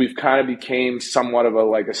we've kind of became somewhat of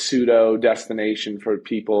a pseudo destination for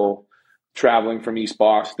people traveling from East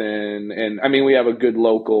Boston. And I mean, we have a good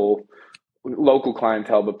local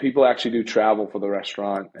clientele, but people actually do travel for the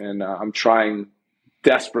restaurant, and I'm trying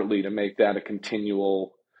desperately to make that a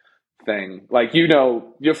continual thing. Like,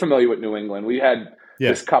 you're familiar with New England. We had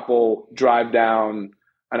this couple drive down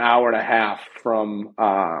an hour and a half from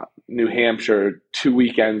New Hampshire 2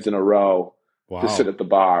 weekends in a row to sit at the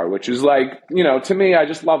bar, which is like, to me, I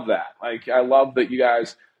just love that. Like, I love that you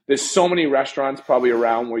guys, there's so many restaurants probably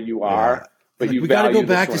around where you are. But we got to go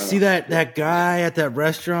back to see that guy at that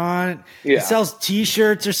restaurant. Yeah. He sells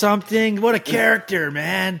T-shirts or something. What a character,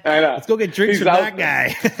 man. I know. Let's go get drinks from that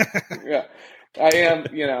guy. Yeah, I am,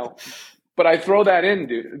 but I throw that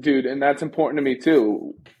in, dude. And that's important to me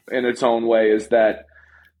too, in its own way, is that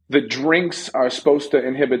the drinks are supposed to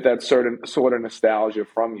inhibit that certain sort of nostalgia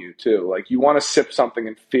from you too. Like, you want to sip something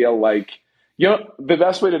and feel like You know, the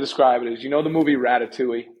best way to describe it is, the movie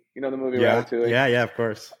Ratatouille? You know the movie Ratatouille? Yeah, of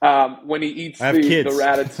course. When he eats the kids.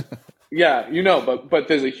 ratatouille. Yeah, but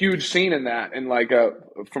there's a huge scene in that, and like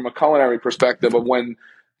from a culinary perspective, of when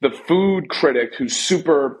the food critic, who's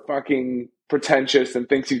super fucking pretentious and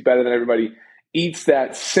thinks he's better than everybody, eats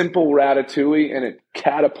that simple ratatouille, and it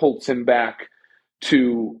catapults him back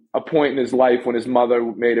to a point in his life when his mother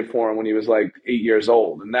made it for him when he was like 8 years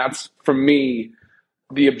old. And that's, for me,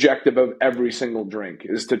 the objective of every single drink,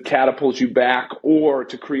 is to catapult you back or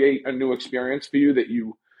to create a new experience for you that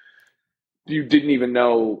you didn't even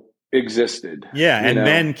know existed. Yeah,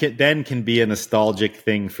 and then can be a nostalgic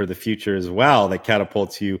thing for the future as well, that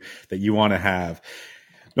catapults you, that you want to have.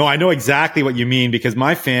 No, I know exactly what you mean, because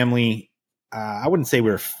my family, I wouldn't say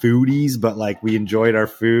we were foodies, but like we enjoyed our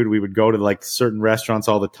food. We would go to like certain restaurants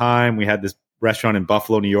all the time. We had this restaurant in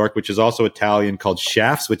Buffalo, New York, which is also Italian, called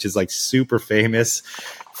Chef's, which is like super famous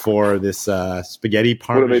for this spaghetti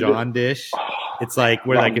parmesan dish. It's like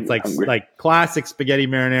like classic spaghetti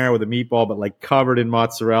marinara with a meatball, but like covered in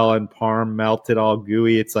mozzarella and parm, melted, all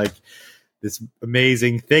gooey. It's like this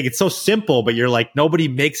amazing thing. It's so simple, but you're like, nobody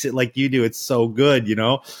makes it like you do. It's so good,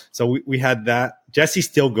 So we had that. Jesse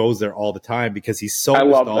still goes there all the time because he's so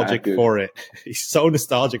nostalgic for it. He's so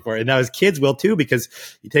nostalgic for it. And now his kids will too, because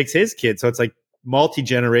he takes his kids. So it's like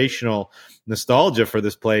multi-generational nostalgia for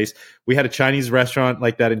this place. We had a Chinese restaurant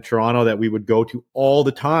like that in Toronto that we would go to all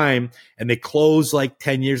the time, and they closed like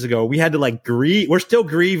 10 years ago. We had to like grieve. We're still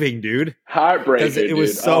grieving, dude. Heartbreaking. Because it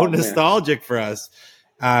was so nostalgic for us.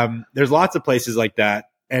 There's lots of places like that,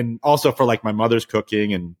 and also for like my mother's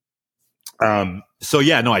cooking. And so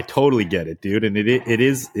yeah, no, I totally get it, dude. And it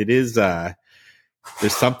is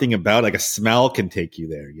there's something about, like, a smell can take you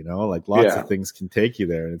there, like lots of things can take you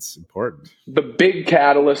there, and it's important. The big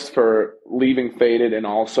catalyst for leaving Faded, and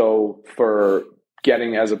also for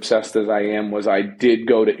getting as obsessed as I am, was I did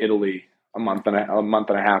go to Italy a month and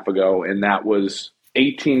a half ago, and that was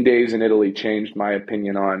 18 days in Italy changed my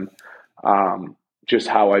opinion on just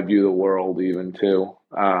how I view the world, even too.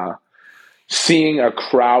 Seeing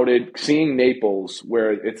Naples,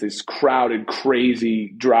 where it's this crowded,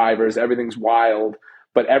 crazy drivers, everything's wild,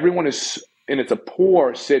 but everyone is, and it's a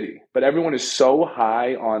poor city, but everyone is so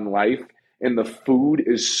high on life, and the food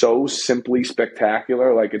is so simply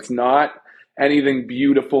spectacular. Like, it's not anything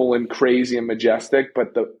beautiful and crazy and majestic,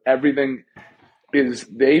 but everything is,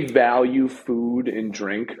 they value food and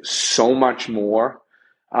drink so much more.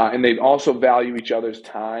 And they also value each other's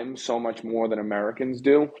time so much more than Americans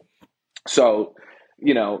do. So,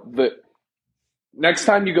 the next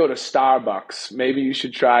time you go to Starbucks, maybe you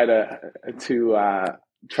should try to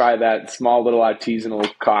try that small little artisanal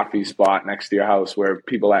coffee spot next to your house, where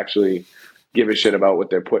people actually give a shit about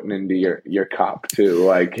what they're putting into your cup too.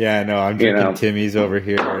 Like, yeah, no, I'm drinking Timmy's over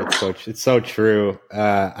here. It's so true.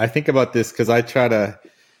 I think about this because I try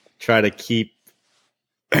to keep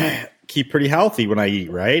pretty healthy when I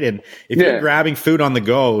eat, right? And if you're grabbing food on the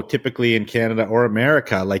go, typically in Canada or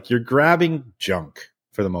America, like, you're grabbing junk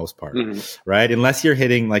for the most part, right? Unless you're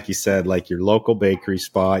hitting, like you said, like your local bakery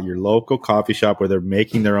spot, your local coffee shop where they're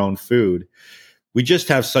making their own food. We just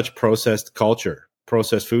have such processed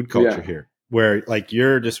food culture here, where, like,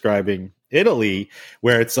 you're describing Italy,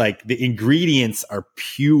 where it's like the ingredients are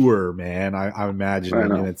pure, man. I'm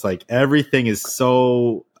imagining, and it's like everything is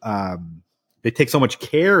so they take so much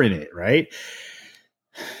care in it, right?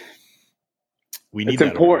 It's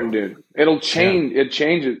important, dude. It'll change. It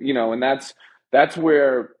changes, and that's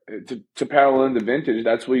where, to parallel into vintage,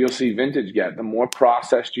 that's where you'll see vintage get. The more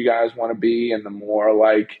processed you guys want to be, and the more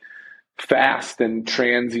like fast and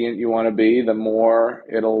transient you want to be, the more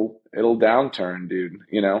it'll downturn, dude.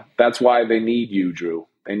 That's why they need you, Drew.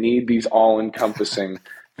 They need these all-encompassing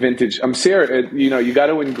vintage. I'm serious. You got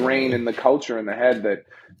to ingrain in the culture, in the head, that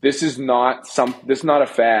this is not a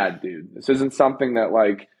fad, dude. This isn't something that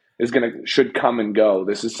like should come and go.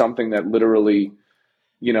 This is something that literally,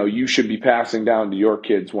 you should be passing down to your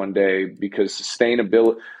kids one day, because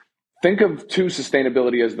sustainability. Think of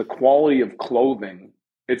sustainability as the quality of clothing.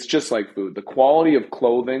 It's just like food. The quality of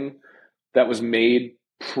clothing that was made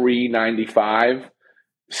pre-95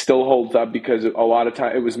 still holds up, because a lot of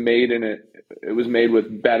time it was made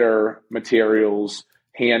with better materials,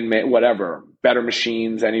 handmade, whatever, better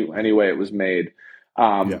machines, any way it was made.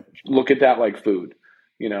 Look at that like food.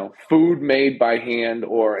 Food made by hand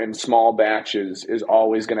or in small batches is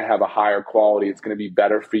always going to have a higher quality. It's going to be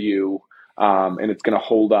better for you, and it's going to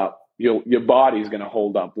hold up. Your body's going to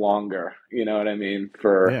hold up longer. You know what I mean?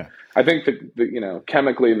 I think the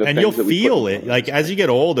chemically, and you'll feel it. Like, as you get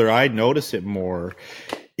older, I notice it more.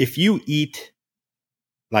 If you eat,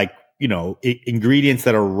 like, ingredients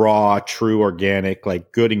that are raw, true, organic,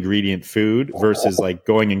 like good ingredient food versus like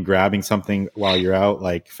going and grabbing something while you're out,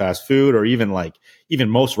 like fast food, or even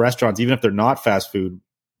most restaurants, even if they're not fast food,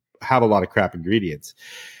 have a lot of crap ingredients.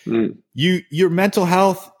 Your mental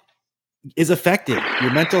health is affected.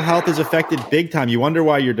 Your mental health is affected big time. You wonder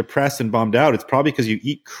why you're depressed and bummed out. It's probably because you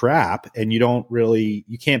eat crap and you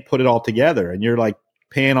can't put it all together, and you're like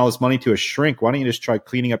paying all this money to a shrink. Why don't you just try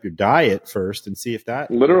cleaning up your diet first and see if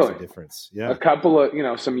that literally makes a difference? Yeah. A couple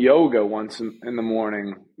of, some yoga once in the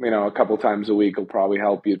morning, a couple times a week will probably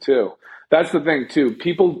help you too. That's the thing too.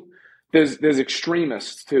 People, there's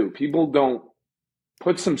extremists too. People don't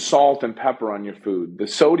put some salt and pepper on your food. The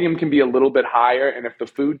sodium can be a little bit higher, and if the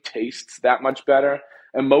food tastes that much better,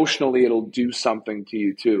 emotionally it'll do something to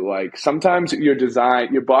you too. Like sometimes your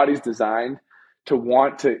body's designed to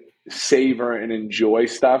want to savor and enjoy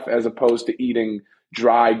stuff as opposed to eating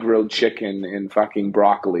dry grilled chicken and fucking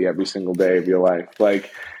broccoli every single day of your life.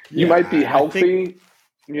 Like you might be healthy.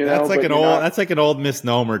 That's like an old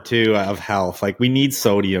misnomer too of health. Like we need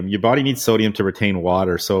sodium. Your body needs sodium to retain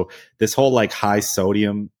water. So this whole like high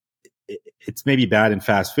sodium, it's maybe bad in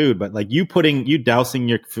fast food, but like you dousing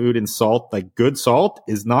your food in salt, like good salt,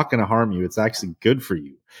 is not going to harm you. It's actually good for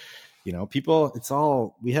you. People,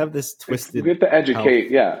 we have this twisted. We have to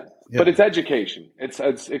educate, yeah. But it's education.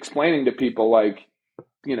 It's explaining to people, like,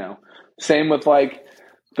 same with like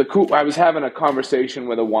I was having a conversation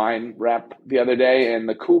with a wine rep the other day, and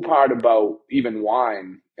the cool part about even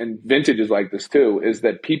wine and vintage is like this too, is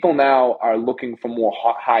that people now are looking for more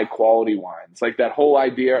high quality wines. Like that whole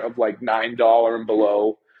idea of like $9 and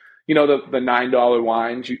below, the $9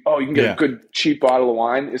 wines. You can get a good cheap bottle of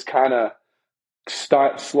wine is kind of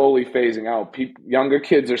slowly phasing out. Younger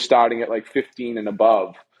kids are starting at like 15 and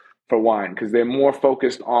above for wine because they're more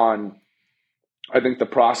focused on, I think, the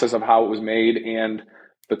process of how it was made and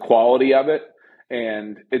the quality of it.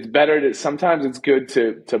 And it's better sometimes it's good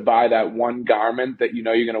to buy that one garment that you're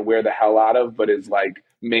going to wear the hell out of, but is like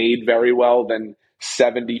made very well, than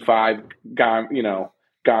 75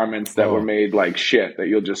 garments that were made like shit that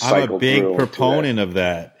you'll just cycle through. I'm a big proponent of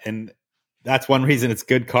that. And that's one reason it's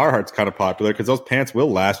good Carhartt's kind of popular, because those pants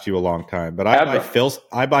will last you a long time. But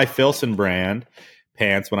I buy Filson brand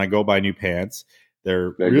pants when I go buy new pants.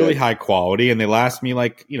 They're really high quality, and they last me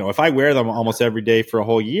like, if I wear them almost every day for a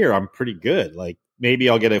whole year, I'm pretty good. Like maybe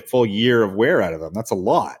I'll get a full year of wear out of them. That's a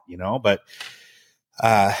lot, but,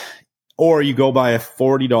 or you go buy a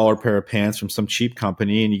 $40 pair of pants from some cheap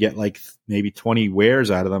company and you get like maybe 20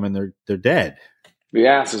 wears out of them, and they're dead. The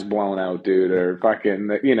ass is blown out, dude, or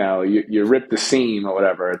fucking, you rip the seam or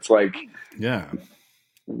whatever. It's like,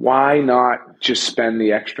 why not just spend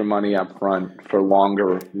the extra money up front for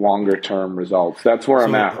longer term results? That's where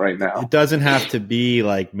I'm at right now. It doesn't have to be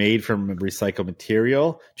like made from recycled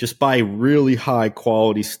material. Just buy really high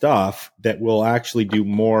quality stuff that will actually do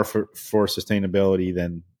more for sustainability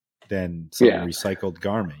than some recycled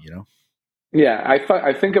garment, Yeah,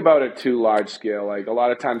 I think about it too large scale. Like a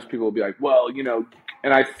lot of times people will be like, well,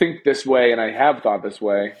 and I think this way, and I have thought this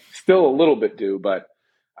way, still a little bit do, but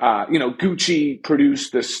Gucci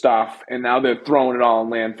produced this stuff and now they're throwing it all in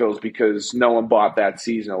landfills because no one bought that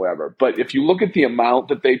season or whatever. But if you look at the amount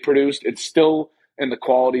that they produced, it's still, and the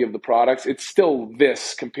quality of the products, it's still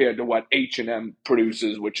this compared to what H&M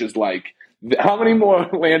produces, which is like, how many more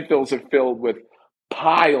landfills are filled with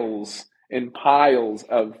piles and piles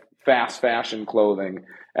of fast fashion clothing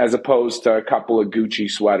as opposed to a couple of Gucci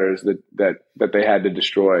sweaters that they had to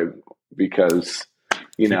destroy because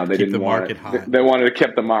they didn't want it. They wanted to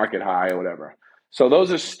keep the market high or whatever. So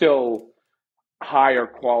those are still higher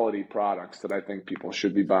quality products that I think people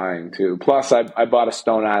should be buying too. Plus, I bought a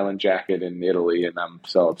Stone Island jacket in Italy, and I'm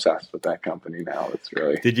so obsessed with that company now. It's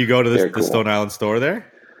really. Did you go to the Stone Island store there?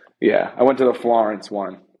 Yeah, I went to the Florence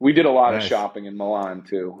one. We did a lot of shopping in Milan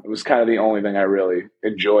too. It was kind of the only thing I really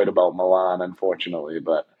enjoyed about Milan, unfortunately.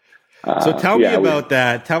 But so tell me about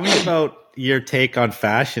that. Tell me about your take on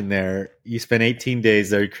fashion there. You spent 18 days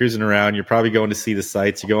there, you're cruising around, you're probably going to see the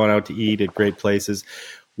sights, you're going out to eat at great places.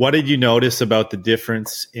 What did you notice about the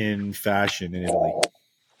difference in fashion in Italy?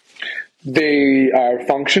 They are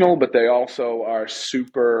functional, but they also are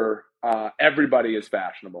super, everybody is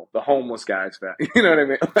fashionable. The homeless guy's fashionable. You know what I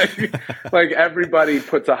mean? Like everybody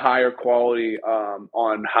puts a higher quality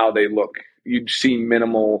on how they look. You'd see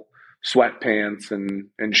minimal sweatpants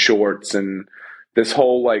and shorts and this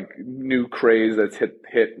whole like new craze that's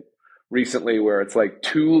hit recently where it's like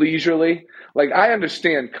too leisurely. Like I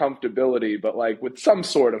understand comfortability, but like with some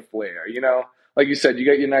sort of flair, like you said, you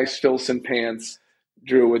got your nice Filson pants,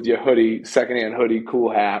 Drew, with your hoodie, secondhand hoodie,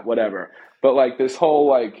 cool hat, whatever. But like this whole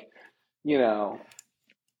like,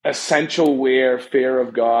 essential wear, fear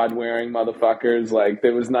of God wearing motherfuckers. Like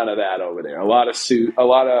there was none of that over there. A lot of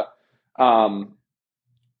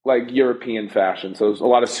like European fashion. So there's a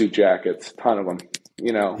lot of suit jackets, ton of them,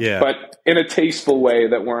 Yeah. but in a tasteful way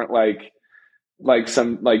that weren't like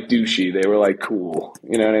some like douchey. They were like cool.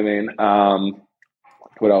 You know what I mean?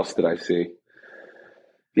 What else did I see?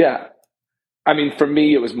 Yeah. I mean, for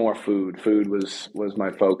me, it was more food. Food was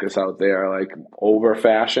my focus out there, like over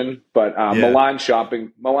fashion. But Milan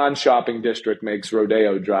shopping district makes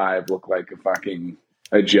Rodeo Drive look like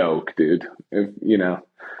a joke, dude.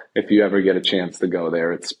 If you ever get a chance to go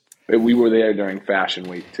there, we were there during Fashion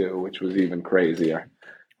Week too, which was even crazier.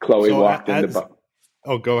 Chloe walked into.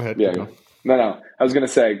 Oh, go ahead. Yeah. No. I was gonna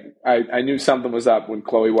say I knew something was up when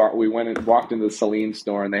Chloe walked. We went and walked into the Celine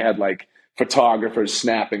store, and they had like photographers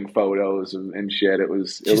snapping photos and shit. It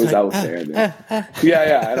was like, out there. Dude.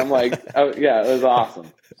 Yeah. And I'm like, oh, yeah, it was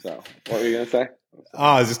awesome. So what were you gonna say? Oh,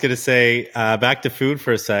 I was just gonna say back to food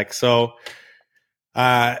for a sec. So,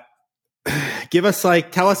 tell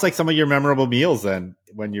us some of your memorable meals then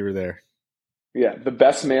when you were there. Yeah, the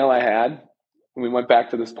best meal I had. We went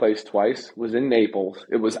back to this place twice, was in Naples.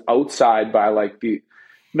 It was outside by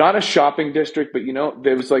not a shopping district, but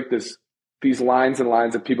there was like these lines and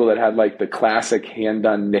lines of people that had like the classic hand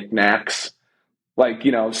done knickknacks, like,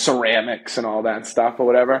 ceramics and all that stuff or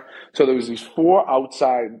whatever. So there was these 4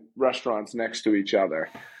 outside restaurants next to each other.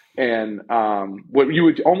 And what you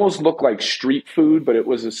would almost look like street food, but it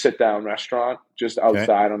was a sit down restaurant just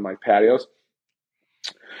outside on like patios.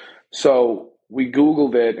 So we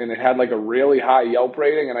Googled it, and it had like a really high Yelp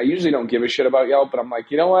rating. And I usually don't give a shit about Yelp, but I'm like,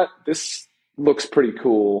 you know what? This looks pretty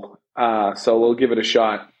cool. So we'll give it a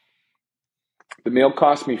shot. The meal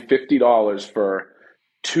cost me $50 for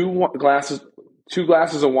two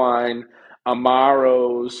glasses of wine,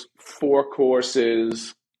 Amaros, 4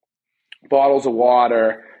 courses, bottles of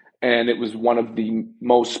water, and it was one of the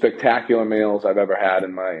most spectacular meals I've ever had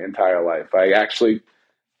in my entire life. I actually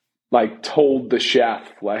told the chef,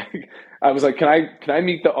 I was like, can I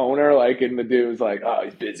meet the owner? And the dude was like, oh,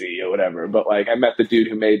 he's busy or whatever. But I met the dude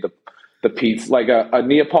who made the pizza, a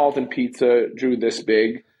Neapolitan pizza drew this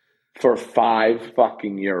big for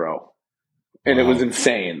 €5. And It was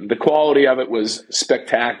insane. The quality of it was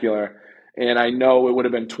spectacular. And I know it would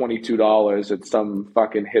have been $22 at some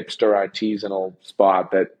fucking hipster artisanal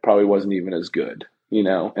spot that probably wasn't even as good, in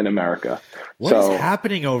America. What is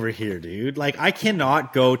happening over here, dude? I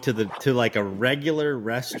cannot go to a regular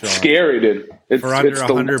restaurant. It's scary, dude. For under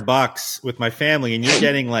 $100 with my family, and you're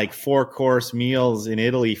getting 4-course meals in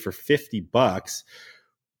Italy for $50.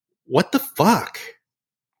 What the fuck?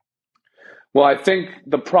 Well, I think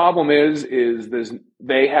the problem is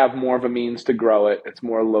they have more of a means to grow it. It's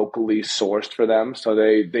more locally sourced for them, so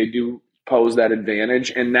they do pose that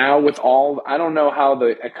advantage. And now with I don't know how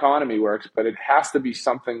the economy works, but it has to be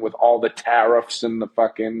something with all the tariffs and the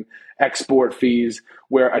fucking export fees,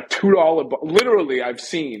 where a $2 literally I've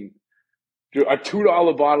seen a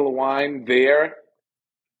 $2 bottle of wine there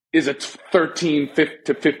is a $13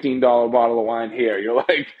 to $15 bottle of wine here. You're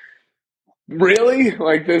like, really?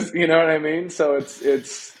 Like this, you know what I mean? So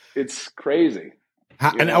it's crazy.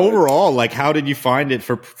 Overall, how did you find it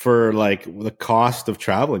for the cost of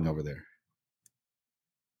traveling over there?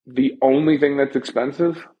 The only thing that's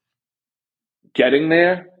expensive, getting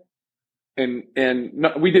there, and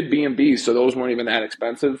we did B&Bs, so those weren't even that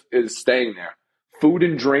expensive, is staying there. Food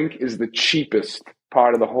and drink is the cheapest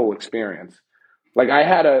part of the whole experience. I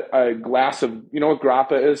had a glass of, you know what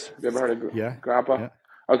grappa is? Have you ever heard of grappa? Yeah.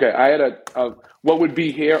 Okay, I had a what would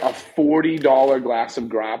be here a $40 glass of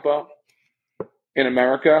grappa in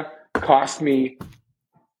America cost me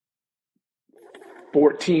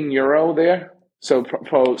 €14 there, so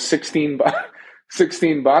pro $16.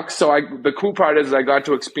 So the cool part is I got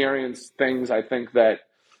to experience things I think that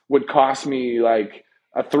would cost me a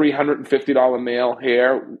 $350 meal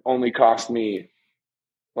here only cost me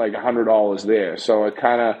 $100 there. So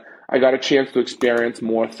I got a chance to experience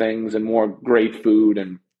more things and more great food.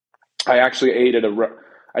 And I actually ate at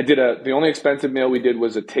the only expensive meal we did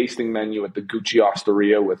was a tasting menu at the Gucci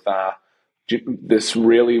Osteria with this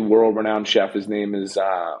really world-renowned chef. His name is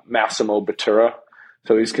Massimo Bottura.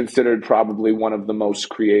 So he's considered probably one of the most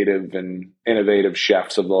creative and innovative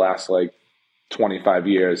chefs of the last 25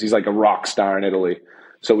 years. He's like a rock star in Italy.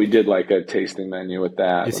 So we did a tasting menu with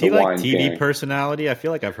that. Is he TV personality? I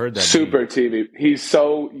feel like I've heard that. Super name. TV.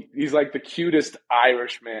 He's like the cutest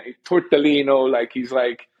Irish man. Tortellino, he's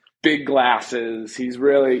big glasses. He's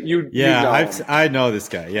really I know this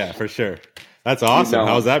guy. Yeah, for sure. That's awesome.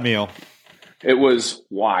 How was that meal? It was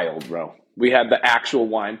wild, bro. We had the actual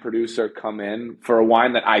wine producer come in for a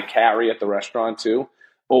wine that I carry at the restaurant too.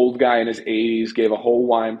 old guy in his 80s, gave a whole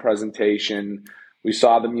wine presentation. We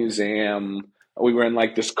saw the museum. We were in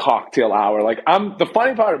like this cocktail hour. Like the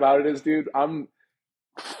funny part about it is, dude, I'm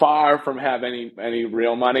far from have any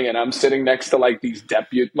real money, and I'm sitting next to like these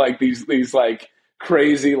these like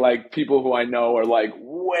crazy like people who I know are like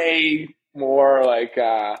way more like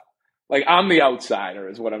I'm the outsider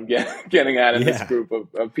is what I'm getting at in this group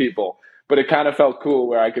of people. But it kind of felt cool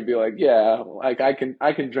where I could be like, yeah, like I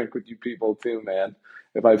can drink with you people too, man.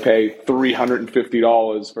 If I pay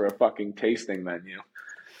 $350 for a fucking tasting menu.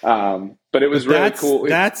 But it was really cool.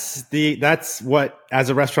 That's what, as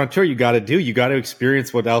a restaurateur, you got to do. You got to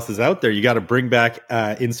experience what else is out there. You got to bring back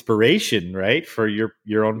inspiration, right, for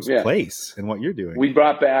your own place and what you're doing. We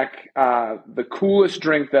brought back the coolest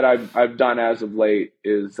drink that I've done as of late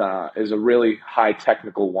is a really high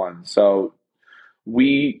technical one. So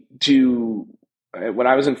we do. When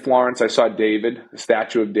I was in Florence, I saw David, the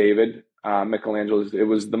statue of David, Michelangelo's. It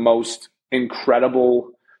was the most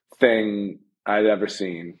incredible thing I'd ever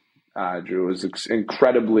seen, Drew. It was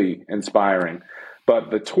incredibly inspiring.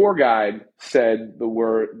 But the tour guide said there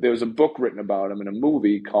was a book written about him in a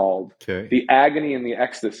movie called The Agony and the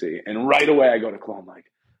Ecstasy. And right away I go to Chloe, I'm like,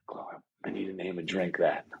 Chloe, I need to name a drink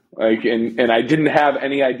that. Like, and I didn't have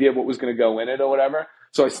any idea what was going to go in it or whatever.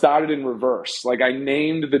 So I started in reverse. Like I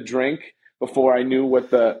named the drink before I knew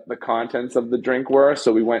what the contents of the drink were.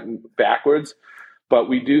 So we went backwards. But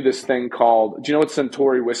we do this thing called, do you know what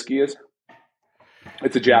Suntory whiskey is?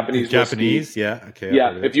 It's a Japanese whiskey. Yeah. Okay.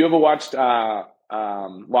 Yeah. If you ever watched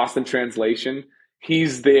Lost in Translation,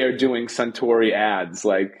 he's there doing Suntory ads,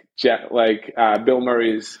 like Bill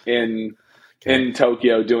Murray's in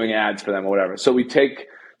Tokyo doing ads for them or whatever. So we take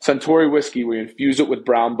Suntory whiskey, we infuse it with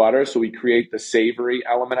brown butter, so we create the savory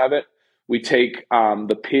element of it. We take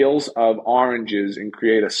the peels of oranges and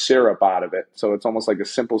create a syrup out of it. So it's almost like a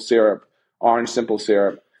simple syrup, orange simple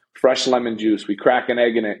syrup, fresh lemon juice. We crack an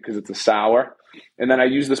egg in it because it's a sour. And then I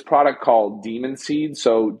use this product called Demon Seed.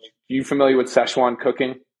 So you familiar with Szechuan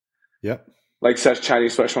cooking? Yep. Like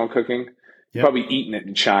Chinese Szechuan cooking? Yep. You've probably eaten it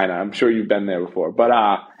in China. I'm sure you've been there before. But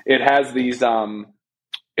it has these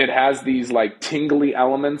like tingly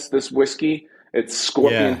elements, this whiskey. It's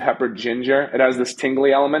scorpion pepper ginger. It has this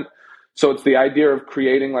tingly element. So it's the idea of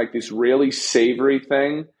creating like this really savory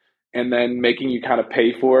thing and then making you kind of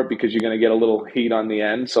pay for it because you're going to get a little heat on the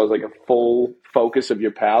end. So it's like a full focus of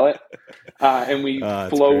your palate. And we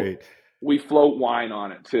float wine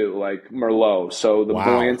on it too, like Merlot. So the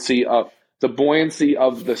buoyancy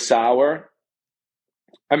of the sour,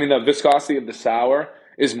 the viscosity of the sour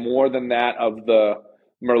is more than that of the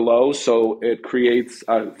Merlot. So it creates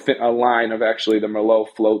a line of actually the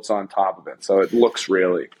Merlot floats on top of it. So it looks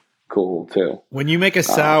really cool too. When you make a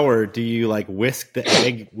sour, do you like whisk the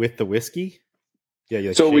egg with the whiskey?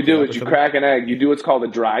 Yeah. So what we do is you crack an egg. You do what's called a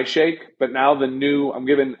dry shake. But now I'm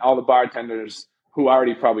giving all the bartenders who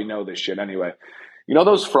already probably know this shit anyway. You know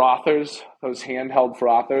those frothers, those handheld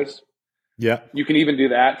frothers? Yeah. You can even do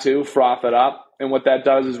that too, froth it up. And what that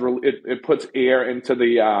does is it puts air into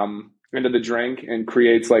the drink and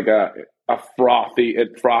creates like it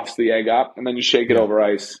froths the egg up, and then you shake it over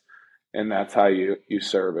ice. And that's how you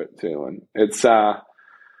serve it too. And it's, I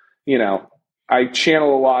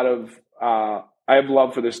channel a lot of, I have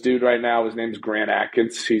love for this dude right now. His name's Grant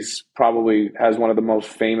Atkins. He's probably has one of the most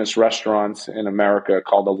famous restaurants in America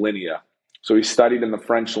called Alinea. So he studied in the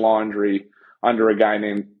French Laundry under a guy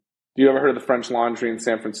named, do you ever heard of the French Laundry in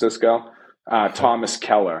San Francisco? Thomas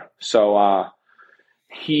Keller. So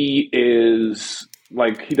he is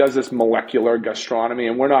like, he does this molecular gastronomy,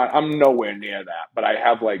 and I'm nowhere near that, but I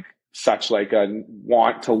have like such like a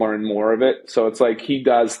want to learn more of it. So it's like he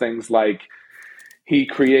does things like he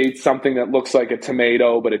creates something that looks like a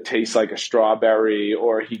tomato, but it tastes like a strawberry,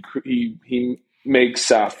 or he makes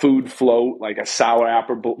food float like a sour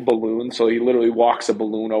apple balloon. So he literally walks a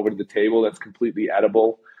balloon over to the table that's completely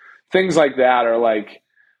edible. Things like that are like,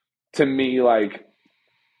 to me, like,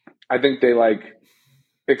 I think they like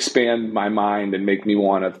expand my mind and make me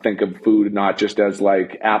want to think of food not just as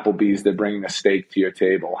like Applebee's, they're bringing a steak to your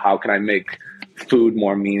table. How can I make food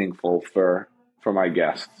more meaningful for my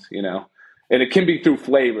guests, And it can be through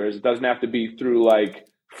flavors. It doesn't have to be through like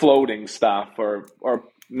floating stuff or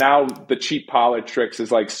now the cheap parlor tricks is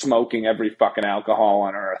like smoking every fucking alcohol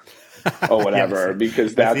on earth or whatever,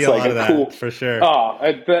 because that's like a cool, for sure. Oh,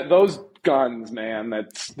 those guns, man, that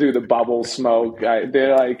do the bubble smoke.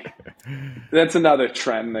 They're like, that's another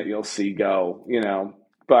trend that you'll see go,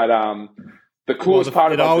 But the coolest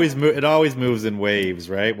part it always moves in waves,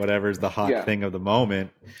 right? Whatever's the hot thing of the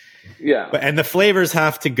moment. Yeah. And the flavors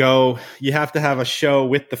have to go. You have to have a show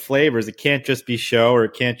with the flavors. It can't just be show, or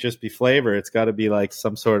it can't just be flavor. It's got to be like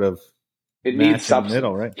some sort of it needs substance. In the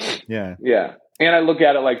middle, right? Yeah. Yeah. And I look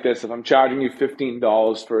at it like this. If I'm charging you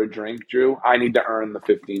 $15 for a drink, Drew, I need to earn the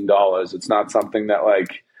 $15. It's not something that,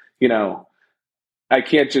 like, you know, I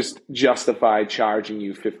can't just justify charging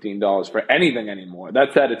you $15 for anything anymore.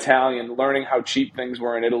 That's that Italian, learning how cheap things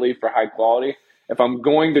were in Italy for high quality. If I'm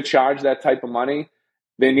going to charge that type of money,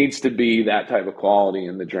 there needs to be that type of quality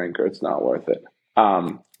in the drink, or it's not worth it.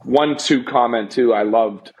 1-2 comment too, I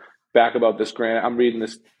loved back about this Grant. I'm reading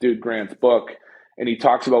this dude Grant's book, and he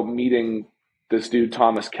talks about meeting this dude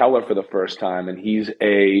Thomas Keller for the first time, and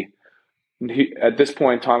at this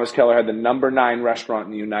point, Thomas Keller had the number 9 restaurant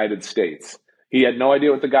in the United States. He had no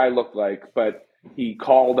idea what the guy looked like, but he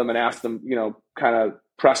called him and asked him, you know, kind of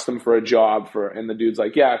pressed him for a job and the dude's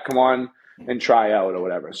like, yeah, come on and try out or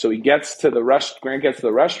whatever. So Grant gets to the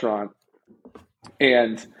restaurant,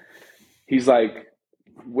 and he's like,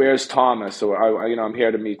 where's Thomas? So I'm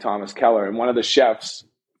here to meet Thomas Keller. And one of the chefs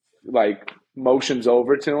like motions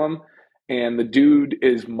over to him, and the dude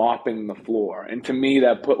is mopping the floor. And to me,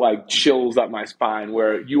 that put like chills up my spine,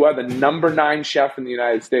 where you are the number 9 chef in the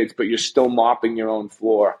United States, but you're still mopping your own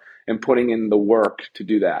floor and putting in the work to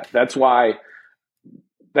do that. That's why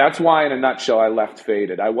in a nutshell, I left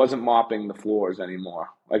Faded. I wasn't mopping the floors anymore.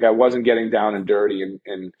 Like, I wasn't getting down and dirty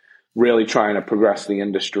and really trying to progress the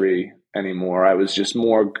industry anymore. I was just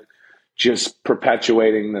more just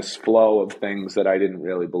perpetuating this flow of things that I didn't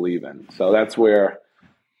really believe in. So that's where,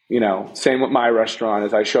 you know, same with my restaurant,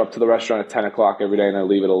 is I show up to the restaurant at 10 o'clock every day and I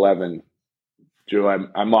leave at 11. Drew,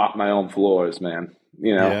 I mop my own floors, man.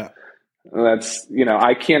 You know, Yeah. That's, you know,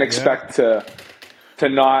 I can't expect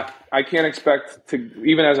I can't expect to,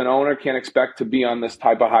 even as an owner, can't expect to be on this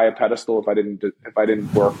type of higher pedestal if I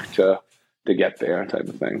didn't work to get there, type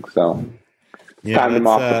of thing. So yeah, time to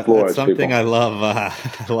mop the floors. That's something people. I love.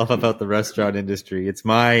 I love about the restaurant industry. It's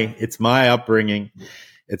my upbringing.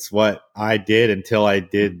 It's what I did until I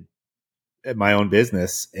did my own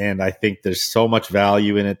business. And I think there's so much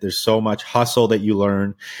value in it. There's so much hustle that you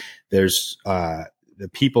learn. There's the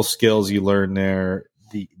people skills you learn there,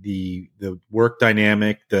 the work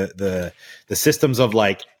dynamic, the systems of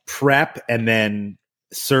like prep and then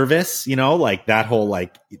service, you know, like that whole,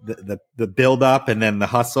 like the build up and then the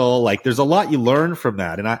hustle. Like, there's a lot you learn from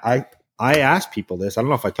that. And I asked people this. I don't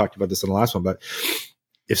know if I talked about this in the last one, but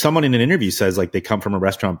if someone in an interview says like they come from a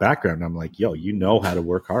restaurant background, I'm like, yo, you know how to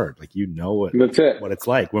work hard. Like, you know what it's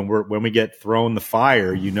like when we get thrown the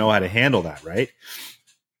fire, you know how to handle that, right?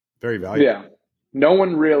 Very valuable. Yeah. No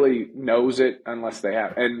one really knows it unless they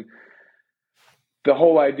have. And the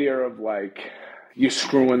whole idea of like you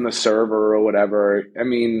screwing the server or whatever, I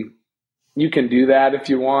mean, you can do that if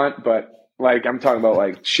you want, but like, I'm talking about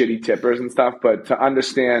like shitty tippers and stuff, but to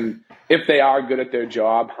understand if they are good at their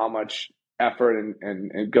job, how much effort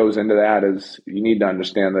and it goes into that, is you need to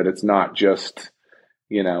understand that it's not just,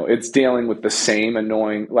 you know, it's dealing with the same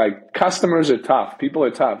annoying, like, customers are tough. People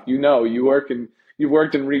are tough. You know, you've worked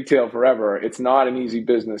in retail forever. It's not an easy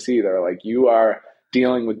business either. Like, you are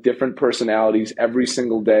dealing with different personalities every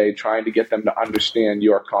single day, trying to get them to understand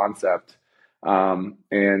your concept.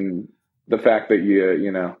 And the fact that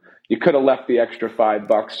you could have left the extra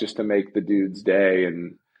 $5 just to make the dude's day.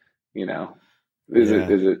 And, you know, is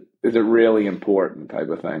it really important, type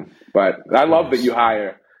of thing. But I love that you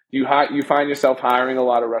find yourself hiring a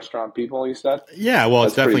lot of restaurant people, you said? Yeah. Well,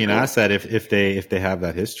 That's it's definitely cool. an asset if they have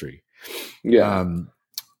that history. Yeah.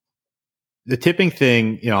 The tipping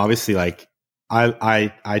thing, you know, obviously, like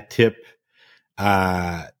I tip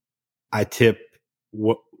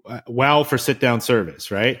well for sit down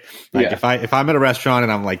service, right? Like, Yeah. if I'm at a restaurant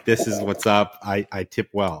and I'm like, this is what's up, I tip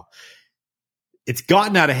well. It's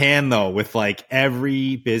gotten out of hand though, with like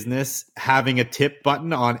every business having a tip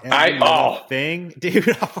button on every little thing, dude.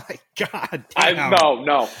 I'm like, God damn.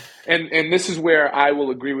 No. And this is where I will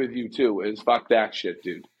agree with you too, is fuck that shit,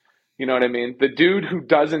 dude. You know what I mean? The dude who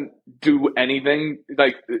doesn't do anything,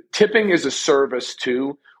 like, tipping is a service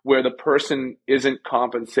too, where the person isn't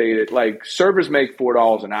compensated. Like, servers make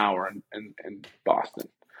 $4 an hour in Boston.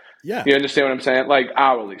 Yeah. You understand what I'm saying? Like,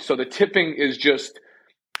 hourly. So the tipping is just,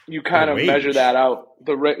 you kind of measure that out.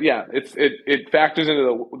 It factors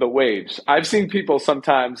into the wage. I've seen people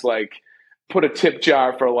sometimes like put a tip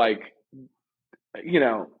jar for, like, you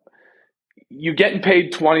know, you getting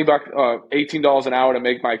paid $20, $18 an hour to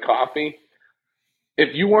make my coffee.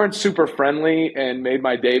 If you weren't super friendly and made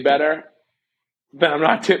my day better, then I'm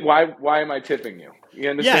not why am I tipping you? You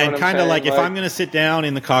understand? Yeah, what and I'm kind of saying? like if I'm going to sit down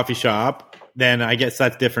in the coffee shop, then I guess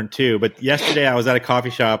that's different too. But yesterday I was at a coffee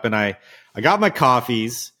shop and I got my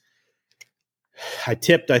coffees, I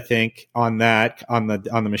tipped, I think, on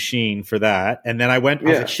the machine for that. And then I was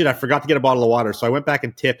like, shit, I forgot to get a bottle of water. So I went back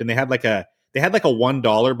and tipped, and they had like a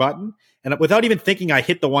 $1 button. And without even thinking, I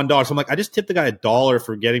hit the $1. So I'm like, I just tipped the guy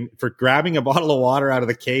 $1 for grabbing a bottle of water out of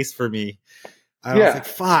the case for me. I was like,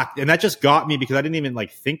 fuck. And that just got me because I didn't even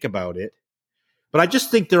like think about it. But I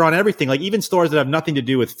just think they're on everything. Like even stores that have nothing to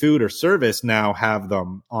do with food or service now have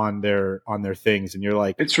them on their things. And you're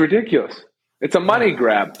like, it's ridiculous. It's a money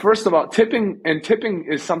grab. First of all, tipping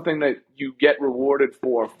is something that you get rewarded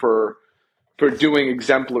for doing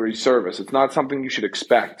exemplary service. It's not something you should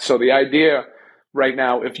expect. So the idea right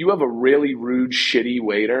now, if you have a really rude, shitty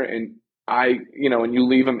waiter and and you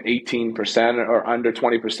leave them 18% or under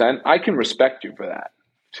 20%, I can respect you for that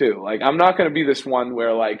too. Like, I'm not going to be this one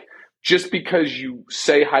where like, just because you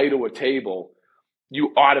say hi to a table,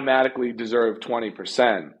 you automatically deserve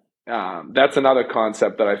 20%. That's another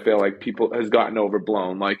concept that I feel like people has gotten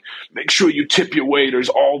overblown. Like, make sure you tip your waiters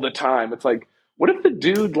all the time. It's like, what if the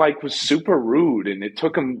dude like was super rude and it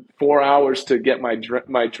took him 4 hours to get my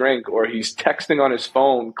drink, or he's texting on his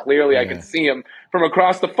phone? Clearly, I can see him from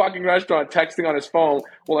across the fucking restaurant texting on his phone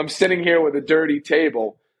while I'm sitting here with a dirty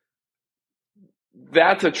table.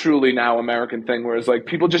 That's a truly now American thing, whereas like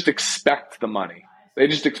people just expect the money. They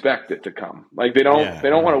just expect it to come. Like they don't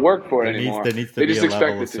want to work for it anymore. There needs to they be just a expect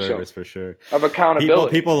level it of to service show for sure. Of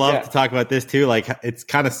accountability. People love to talk about this too. Like it's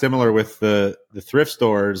kind of similar with the thrift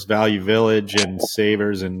stores, Value Village and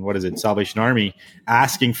Savers and what is it, Salvation Army,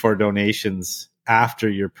 asking for donations after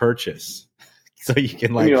your purchase. So you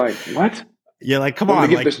can like, and you're like, what? You're like, come on,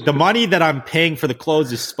 like the money that I'm paying for the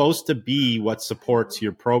clothes is supposed to be what supports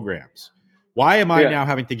your programs. Why am I now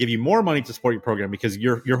having to give you more money to support your program? Because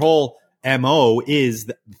your whole MO is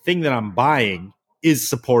the thing that I'm buying is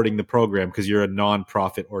supporting the program because you're a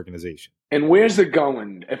nonprofit organization. And where's it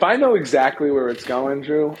going? If I know exactly where it's going,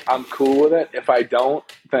 Drew, I'm cool with it. If I don't,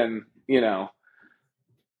 then, I'm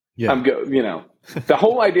good. The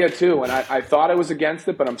whole idea too, and I thought I was against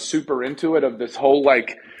it, but I'm super into it, of this whole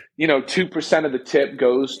 2% of the tip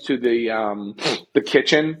goes to the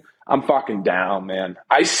kitchen. I'm fucking down, man.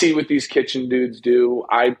 I see what these kitchen dudes do.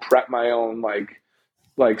 I prep my own like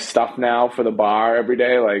stuff now for the bar every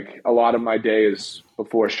day. Like a lot of my day is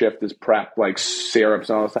before shift is prep, like syrups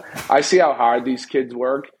and all that stuff. I see how hard these kids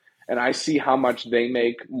work, and I see how much they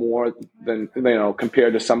make more than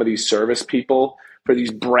compared to some of these service people for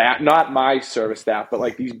these not my service staff, but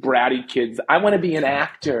like these bratty kids. I want to be an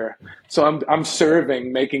actor, so I'm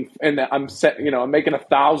serving, making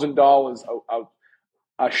 $1,000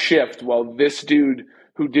 a shift, while this dude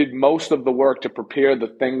who did most of the work to prepare the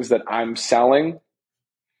things that I'm selling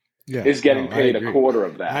is getting paid a quarter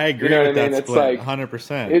of that. I agree with that split, it's like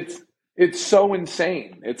 100%. It's so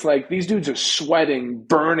insane. It's like these dudes are sweating,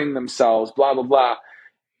 burning themselves, blah, blah, blah.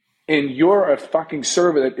 And you're a fucking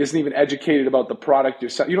server that isn't even educated about the product you're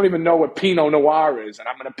selling. You don't even know what Pinot Noir is, and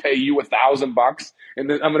I'm going to pay you $1,000, and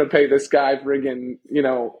then I'm going to pay this guy friggin'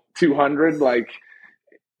 $200. Like,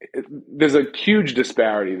 there's a huge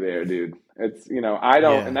disparity there, dude. It's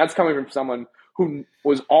and that's coming from someone who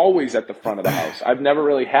was always at the front of the house. I've never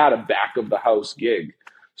really had a back of the house gig.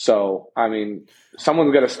 So, I mean,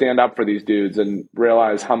 someone's got to stand up for these dudes and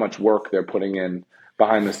realize how much work they're putting in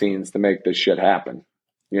behind the scenes to make this shit happen.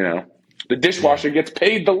 The dishwasher gets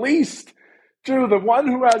paid the least. Dude, the one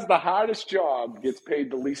who has the hardest job gets paid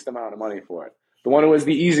the least amount of money for it. The one who has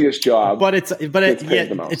the easiest job,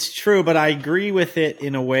 it's true. But I agree with it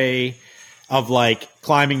in a way of like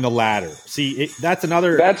climbing the ladder. See, that's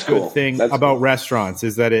another good thing about restaurants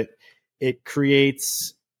is that it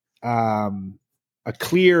creates a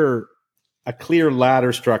clear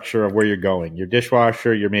ladder structure of where you're going. Your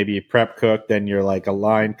dishwasher, you're maybe a prep cook, then you're like a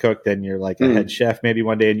line cook, then you're like a head chef maybe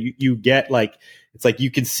one day, and you get like, it's like you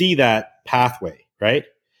can see that pathway, right?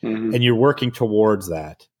 Mm-hmm. And you're working towards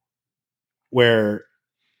that. Where,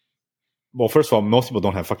 well, first of all, most people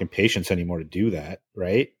don't have fucking patience anymore to do that,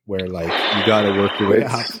 right? Where like you got to work your way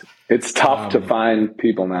up. It's tough to find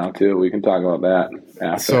people now too. We can talk about that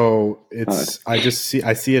after. So I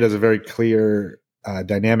see it as a very clear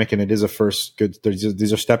dynamic, and it is a first good.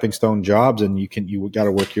 These are stepping stone jobs, and you got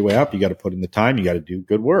to work your way up. You got to put in the time. You got to do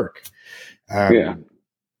good work. And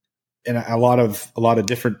a lot of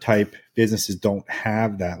different type businesses don't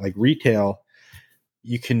have that. Like retail.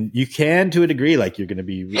 You can to a degree, like you're going to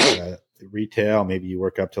be retail. Maybe you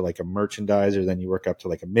work up to like a merchandiser, then you work up to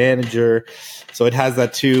like a manager. So it has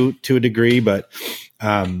that to a degree, but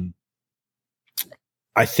I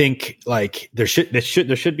think like there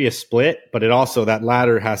should be a split, but it also, that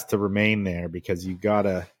ladder has to remain there because you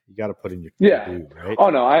gotta You got to put in your Yeah. due, right? Oh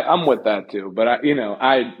no, I'm with that too. But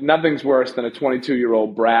nothing's worse than a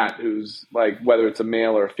 22-year-old brat who's like, whether it's a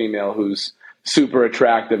male or a female, who's super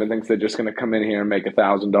attractive and thinks they're just going to come in here and make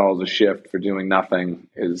 $1,000 a shift for doing nothing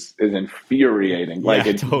is infuriating. Like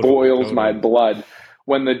it boils my blood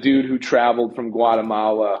when the dude who traveled from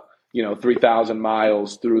Guatemala, 3,000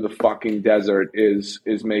 miles through the fucking desert is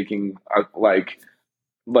making like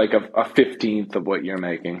a 15th of what you're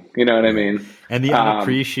making. You know what I mean? And the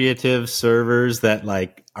unappreciative servers that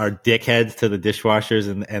like are dickheads to the dishwashers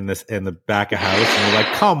and the back of house, and you're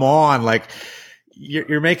like, come on, like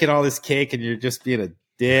you're making all this cake and you're just being a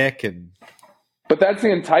dick. But that's the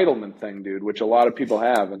entitlement thing, dude, which a lot of people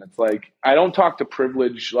have, and it's like I don't talk to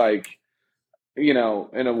privilege like in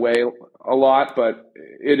a way a lot, but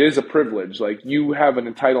it is a privilege. Like you have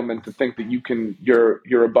an entitlement to think that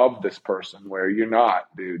you're above this person where you're not,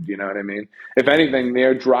 dude. You know what I mean? If anything,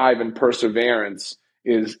 their drive and perseverance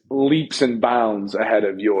is leaps and bounds ahead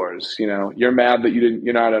of yours. You're mad that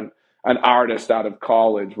you're not an artist out of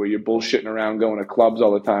college where you're bullshitting around going to clubs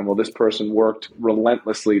all the time. Well, this person worked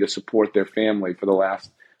relentlessly to support their family for the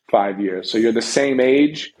last 5 years. So you're the same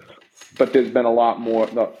age, but there's been a lot more,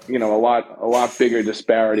 a lot bigger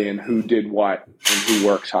disparity in who did what and who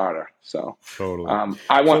works harder. So totally.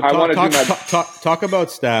 I want to talk about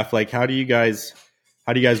staff. Like, how do you guys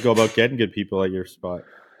go about getting good people at your spot?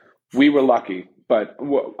 We were lucky, but a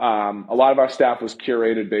lot of our staff was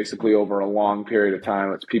curated basically over a long period of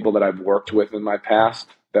time. It's people that I've worked with in my past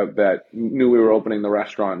that knew we were opening the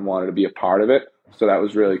restaurant and wanted to be a part of it. So that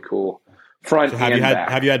was really cool.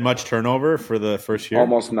 Have you had much turnover for the first year?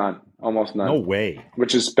 Almost none. No way.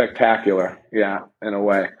 Which is spectacular. Yeah, in a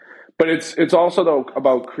way. But it's also though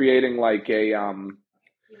about creating like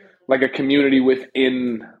a community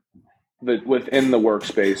within the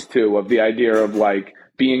workspace too, of the idea of like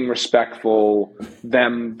being respectful,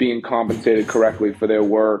 them being compensated correctly for their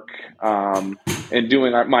work, and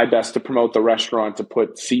doing my best to promote the restaurant, to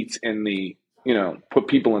put seats in put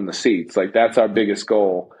people in the seats. Like that's our biggest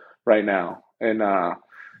goal right now. And,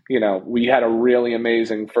 we had a really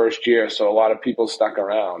amazing first year. So a lot of people stuck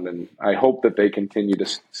around, and I hope that they continue to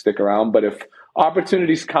stick around. But if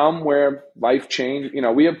opportunities come where life change,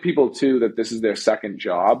 we have people too, that this is their second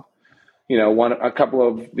job. A couple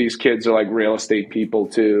of these kids are like real estate people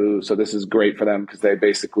too. So this is great for them because they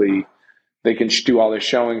can do all their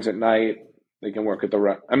showings at night. They can work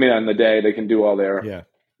on the day they can do all their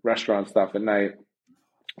restaurant stuff at night.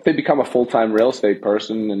 They become a full-time real estate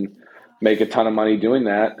person and make a ton of money doing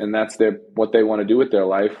that, and that's what they want to do with their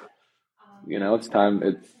life. It's time.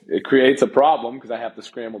 It creates a problem because I have to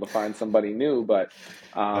scramble to find somebody new. But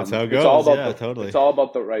that's how it goes. It's all about totally. It's all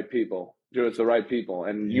about the right people. It's the right people,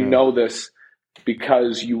 and you know this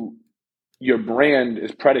because your brand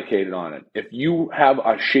is predicated on it. If you have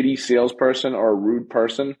a shitty salesperson or a rude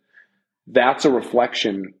person, that's a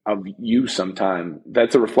reflection of you sometime.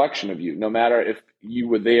 That's a reflection of you, no matter if you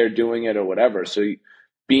were there doing it or whatever. So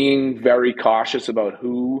being very cautious about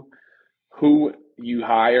who you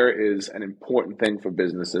hire is an important thing for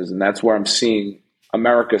businesses. And that's where I'm seeing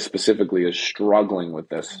America specifically is struggling with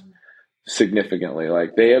this significantly.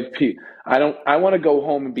 Like they have I want to go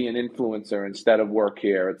home and be an influencer instead of work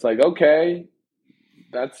here. It's like, okay,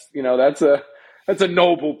 that's a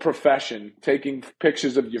noble profession, taking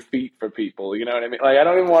pictures of your feet for people. You know what I mean? Like, I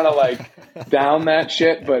don't even want to like down that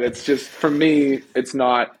shit, but it's just, for me, it's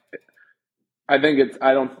not, I think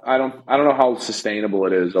I don't know how sustainable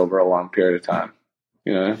it is over a long period of time.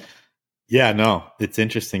 Yeah, no, it's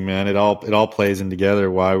interesting, man. It all plays in together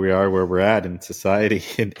why we are where we're at in society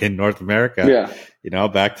in North America. Yeah.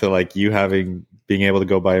 Back to like you being able to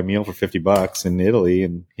go buy a meal for $50 in Italy,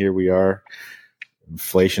 and here we are.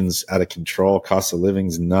 Inflation's out of control. Cost of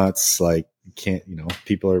living's nuts. Like you can't,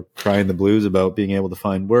 people are crying the blues about being able to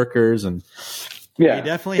find workers, and we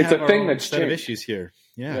definitely it's have a thing our that's set changed. of issues here.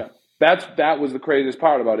 Yeah. That was the craziest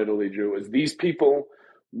part about Italy, Drew, is these people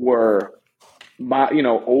were,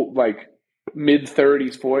 like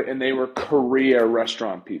mid-30s, 40s, and they were career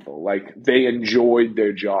restaurant people. Like they enjoyed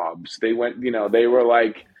their jobs. They went, they were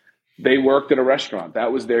like, they worked at a restaurant.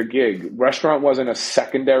 That was their gig. Restaurant wasn't a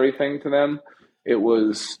secondary thing to them. It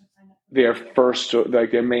was their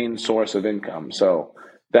their main source of income. So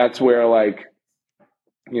that's where I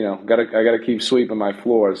gotta keep sweeping my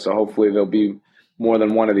floors. So hopefully there'll be more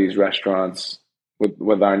than one of these restaurants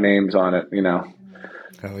with our names on it,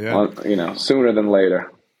 Hell yeah. Sooner than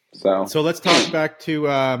later. So let's talk back to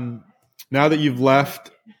now that you've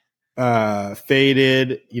left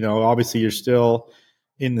Faded, obviously you're still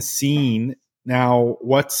in the scene. Now,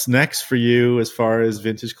 what's next for you as far as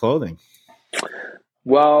vintage clothing?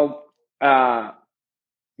 Well,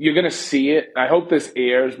 you're going to see it. I hope this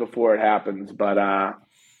airs before it happens, but I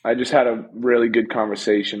just had a really good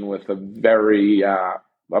conversation with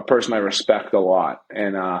a person I respect a lot,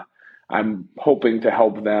 and I'm hoping to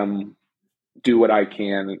help them do what I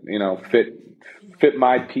can, fit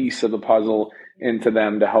my piece of the puzzle into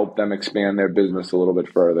them to help them expand their business a little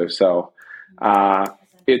bit further. So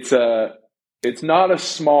it's not a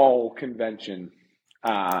small convention.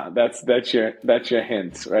 That's your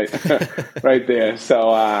hint, right? Right there.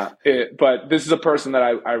 So, but this is a person that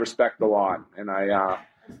I respect a lot, and I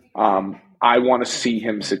want to see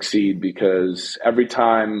him succeed, because every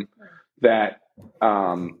time that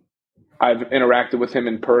I've interacted with him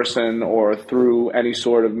in person or through any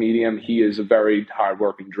sort of medium, he is a very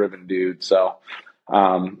hardworking, driven dude. So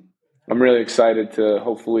I'm really excited to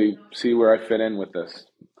hopefully see where I fit in with this.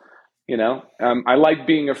 I like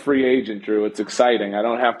being a free agent, Drew. It's exciting. I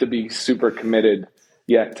don't have to be super committed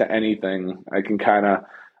yet to anything. I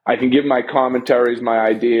can give my commentaries, my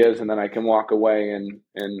ideas, and then I can walk away and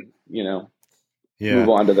move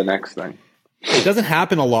on to the next thing. It doesn't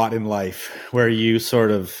happen a lot in life where you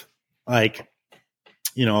sort of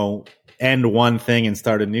end one thing and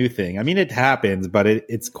start a new thing. I mean, it happens, but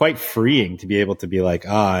it's quite freeing to be able to be like,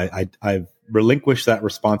 I've relinquished that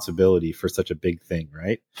responsibility for such a big thing,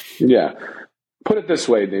 right? Yeah. Put it this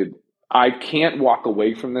way, dude. I can't walk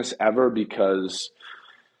away from this ever, because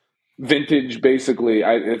vintage basically,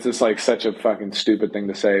 it's just like such a fucking stupid thing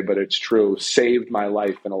to say, but it's true, saved my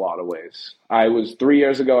life in a lot of ways. 3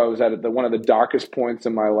 years ago, I was at one of the darkest points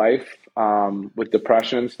in my life with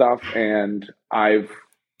depression and stuff, and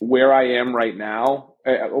where I am right now,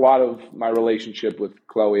 a lot of my relationship with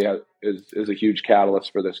Chloe is a huge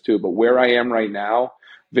catalyst for this too, but where I am right now,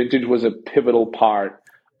 vintage was a pivotal part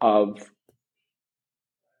of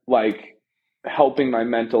like helping my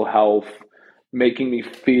mental health, making me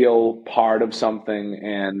feel part of something,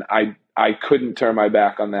 and I couldn't turn my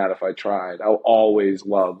back on that if I tried. I'll always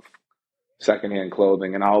love secondhand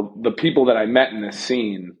clothing, and the people that I met in this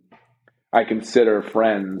scene, I consider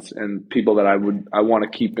friends and people that I want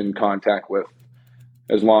to keep in contact with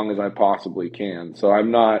as long as I possibly can. So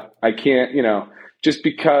I can't, just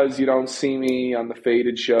because you don't see me on the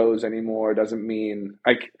Faded shows anymore doesn't mean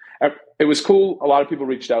it was cool. A lot of people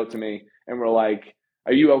reached out to me and were like,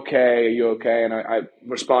 are you okay? Are you okay? And I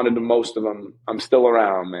responded to most of them. I'm still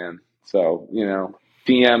around, man. So,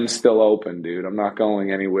 DM's still open, dude. I'm not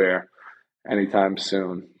going anywhere anytime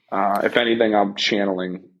soon. If anything, I'm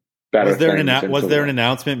channeling better things. Was there an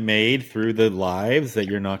announcement made through the lives that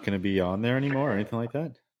you're not going to be on there anymore or anything like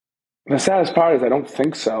that? The saddest part is I don't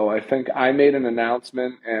think so. I think I made an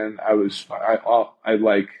announcement, and I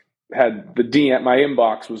had the DM. My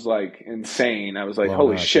inbox was like insane. I was like,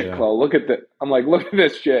 holy shit, Chloe, look at that. I'm like, look at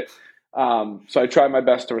this shit. So I tried my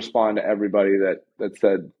best to respond to everybody that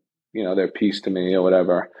said, their piece to me or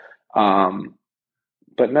whatever.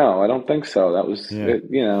 But no, I don't think so. That was,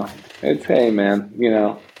 it's, hey man,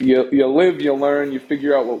 you live, you learn, you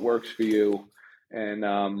figure out what works for you.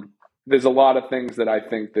 And, there's a lot of things that I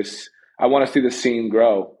think I want to see the scene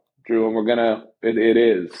grow, Drew, and it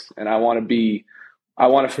is. And I want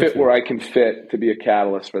to fit where I can fit to be a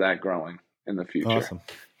catalyst for that growing in the future. Awesome.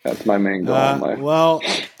 That's my main goal in life. Well,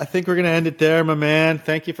 I think we're going to end it there, my man.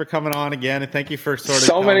 Thank you for coming on again, and thank you for sort of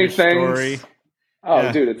so many things. Story. Oh,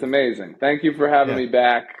 yeah. Dude, it's amazing. Thank you for having me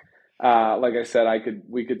back. Like I said,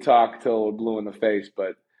 we could talk till we're blue in the face,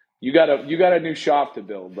 but you got a new shop to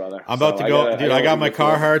build, brother. I'm about to go, dude. I got my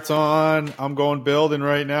Carhartts on. I'm going building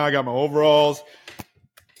right now. I got my overalls.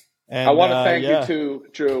 And I want to thank you too,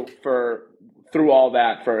 Drew, through all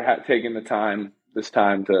that, for taking the time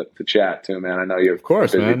to chat too, man. I know you're, of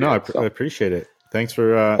course, man. No, I appreciate it. Thanks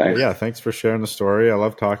for thanks for sharing the story. I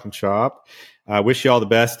love talking shop. I wish you all the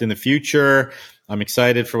best in the future. I'm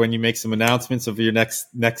excited for when you make some announcements of your next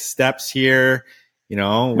steps here. We're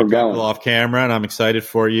going off camera, and I'm excited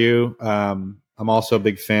for you. I'm also a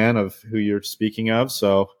big fan of who you're speaking of,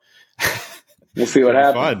 so we'll see what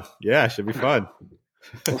happens. Fun. Yeah, should be fun.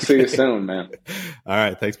 We'll see you soon, man. All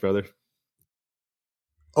right, thanks, brother.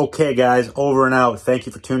 Okay, guys, over and out. Thank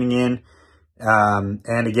you for tuning in.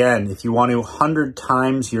 And again, if you want to 100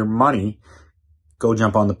 times your money, go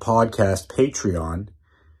jump on the podcast Patreon,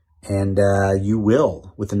 and you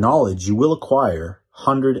will, with the knowledge, you will acquire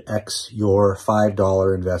 100x your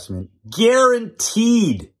 $5 investment,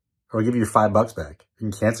 guaranteed. Or I'll give you your $5 back. You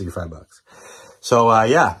can cancel your $5. So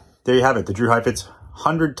there you have it. The Drew Heifetz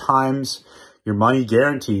 100 times your money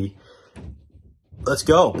guarantee. Let's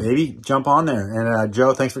go, baby. Jump on there. And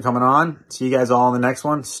Joe, thanks for coming on. See you guys all in the next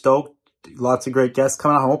one. Stoked. Lots of great guests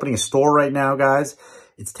coming out. I'm opening a store right now, guys.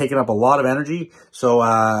 It's taken up a lot of energy. So,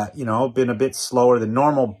 you know, been a bit slower than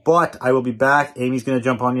normal, but I will be back. Amy's going to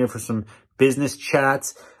jump on here for some business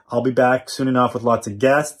chats. I'll be back soon enough with lots of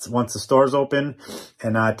guests once the store's open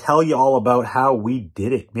and tell you all about how we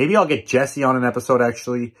did it. Maybe I'll get Jesse on an episode,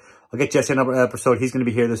 actually. I'll get Jesse on an episode. He's going to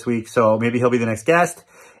be here this week, so maybe he'll be the next guest.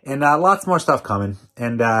 And lots more stuff coming.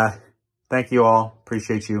 And thank you all.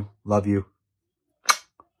 Appreciate you. Love you.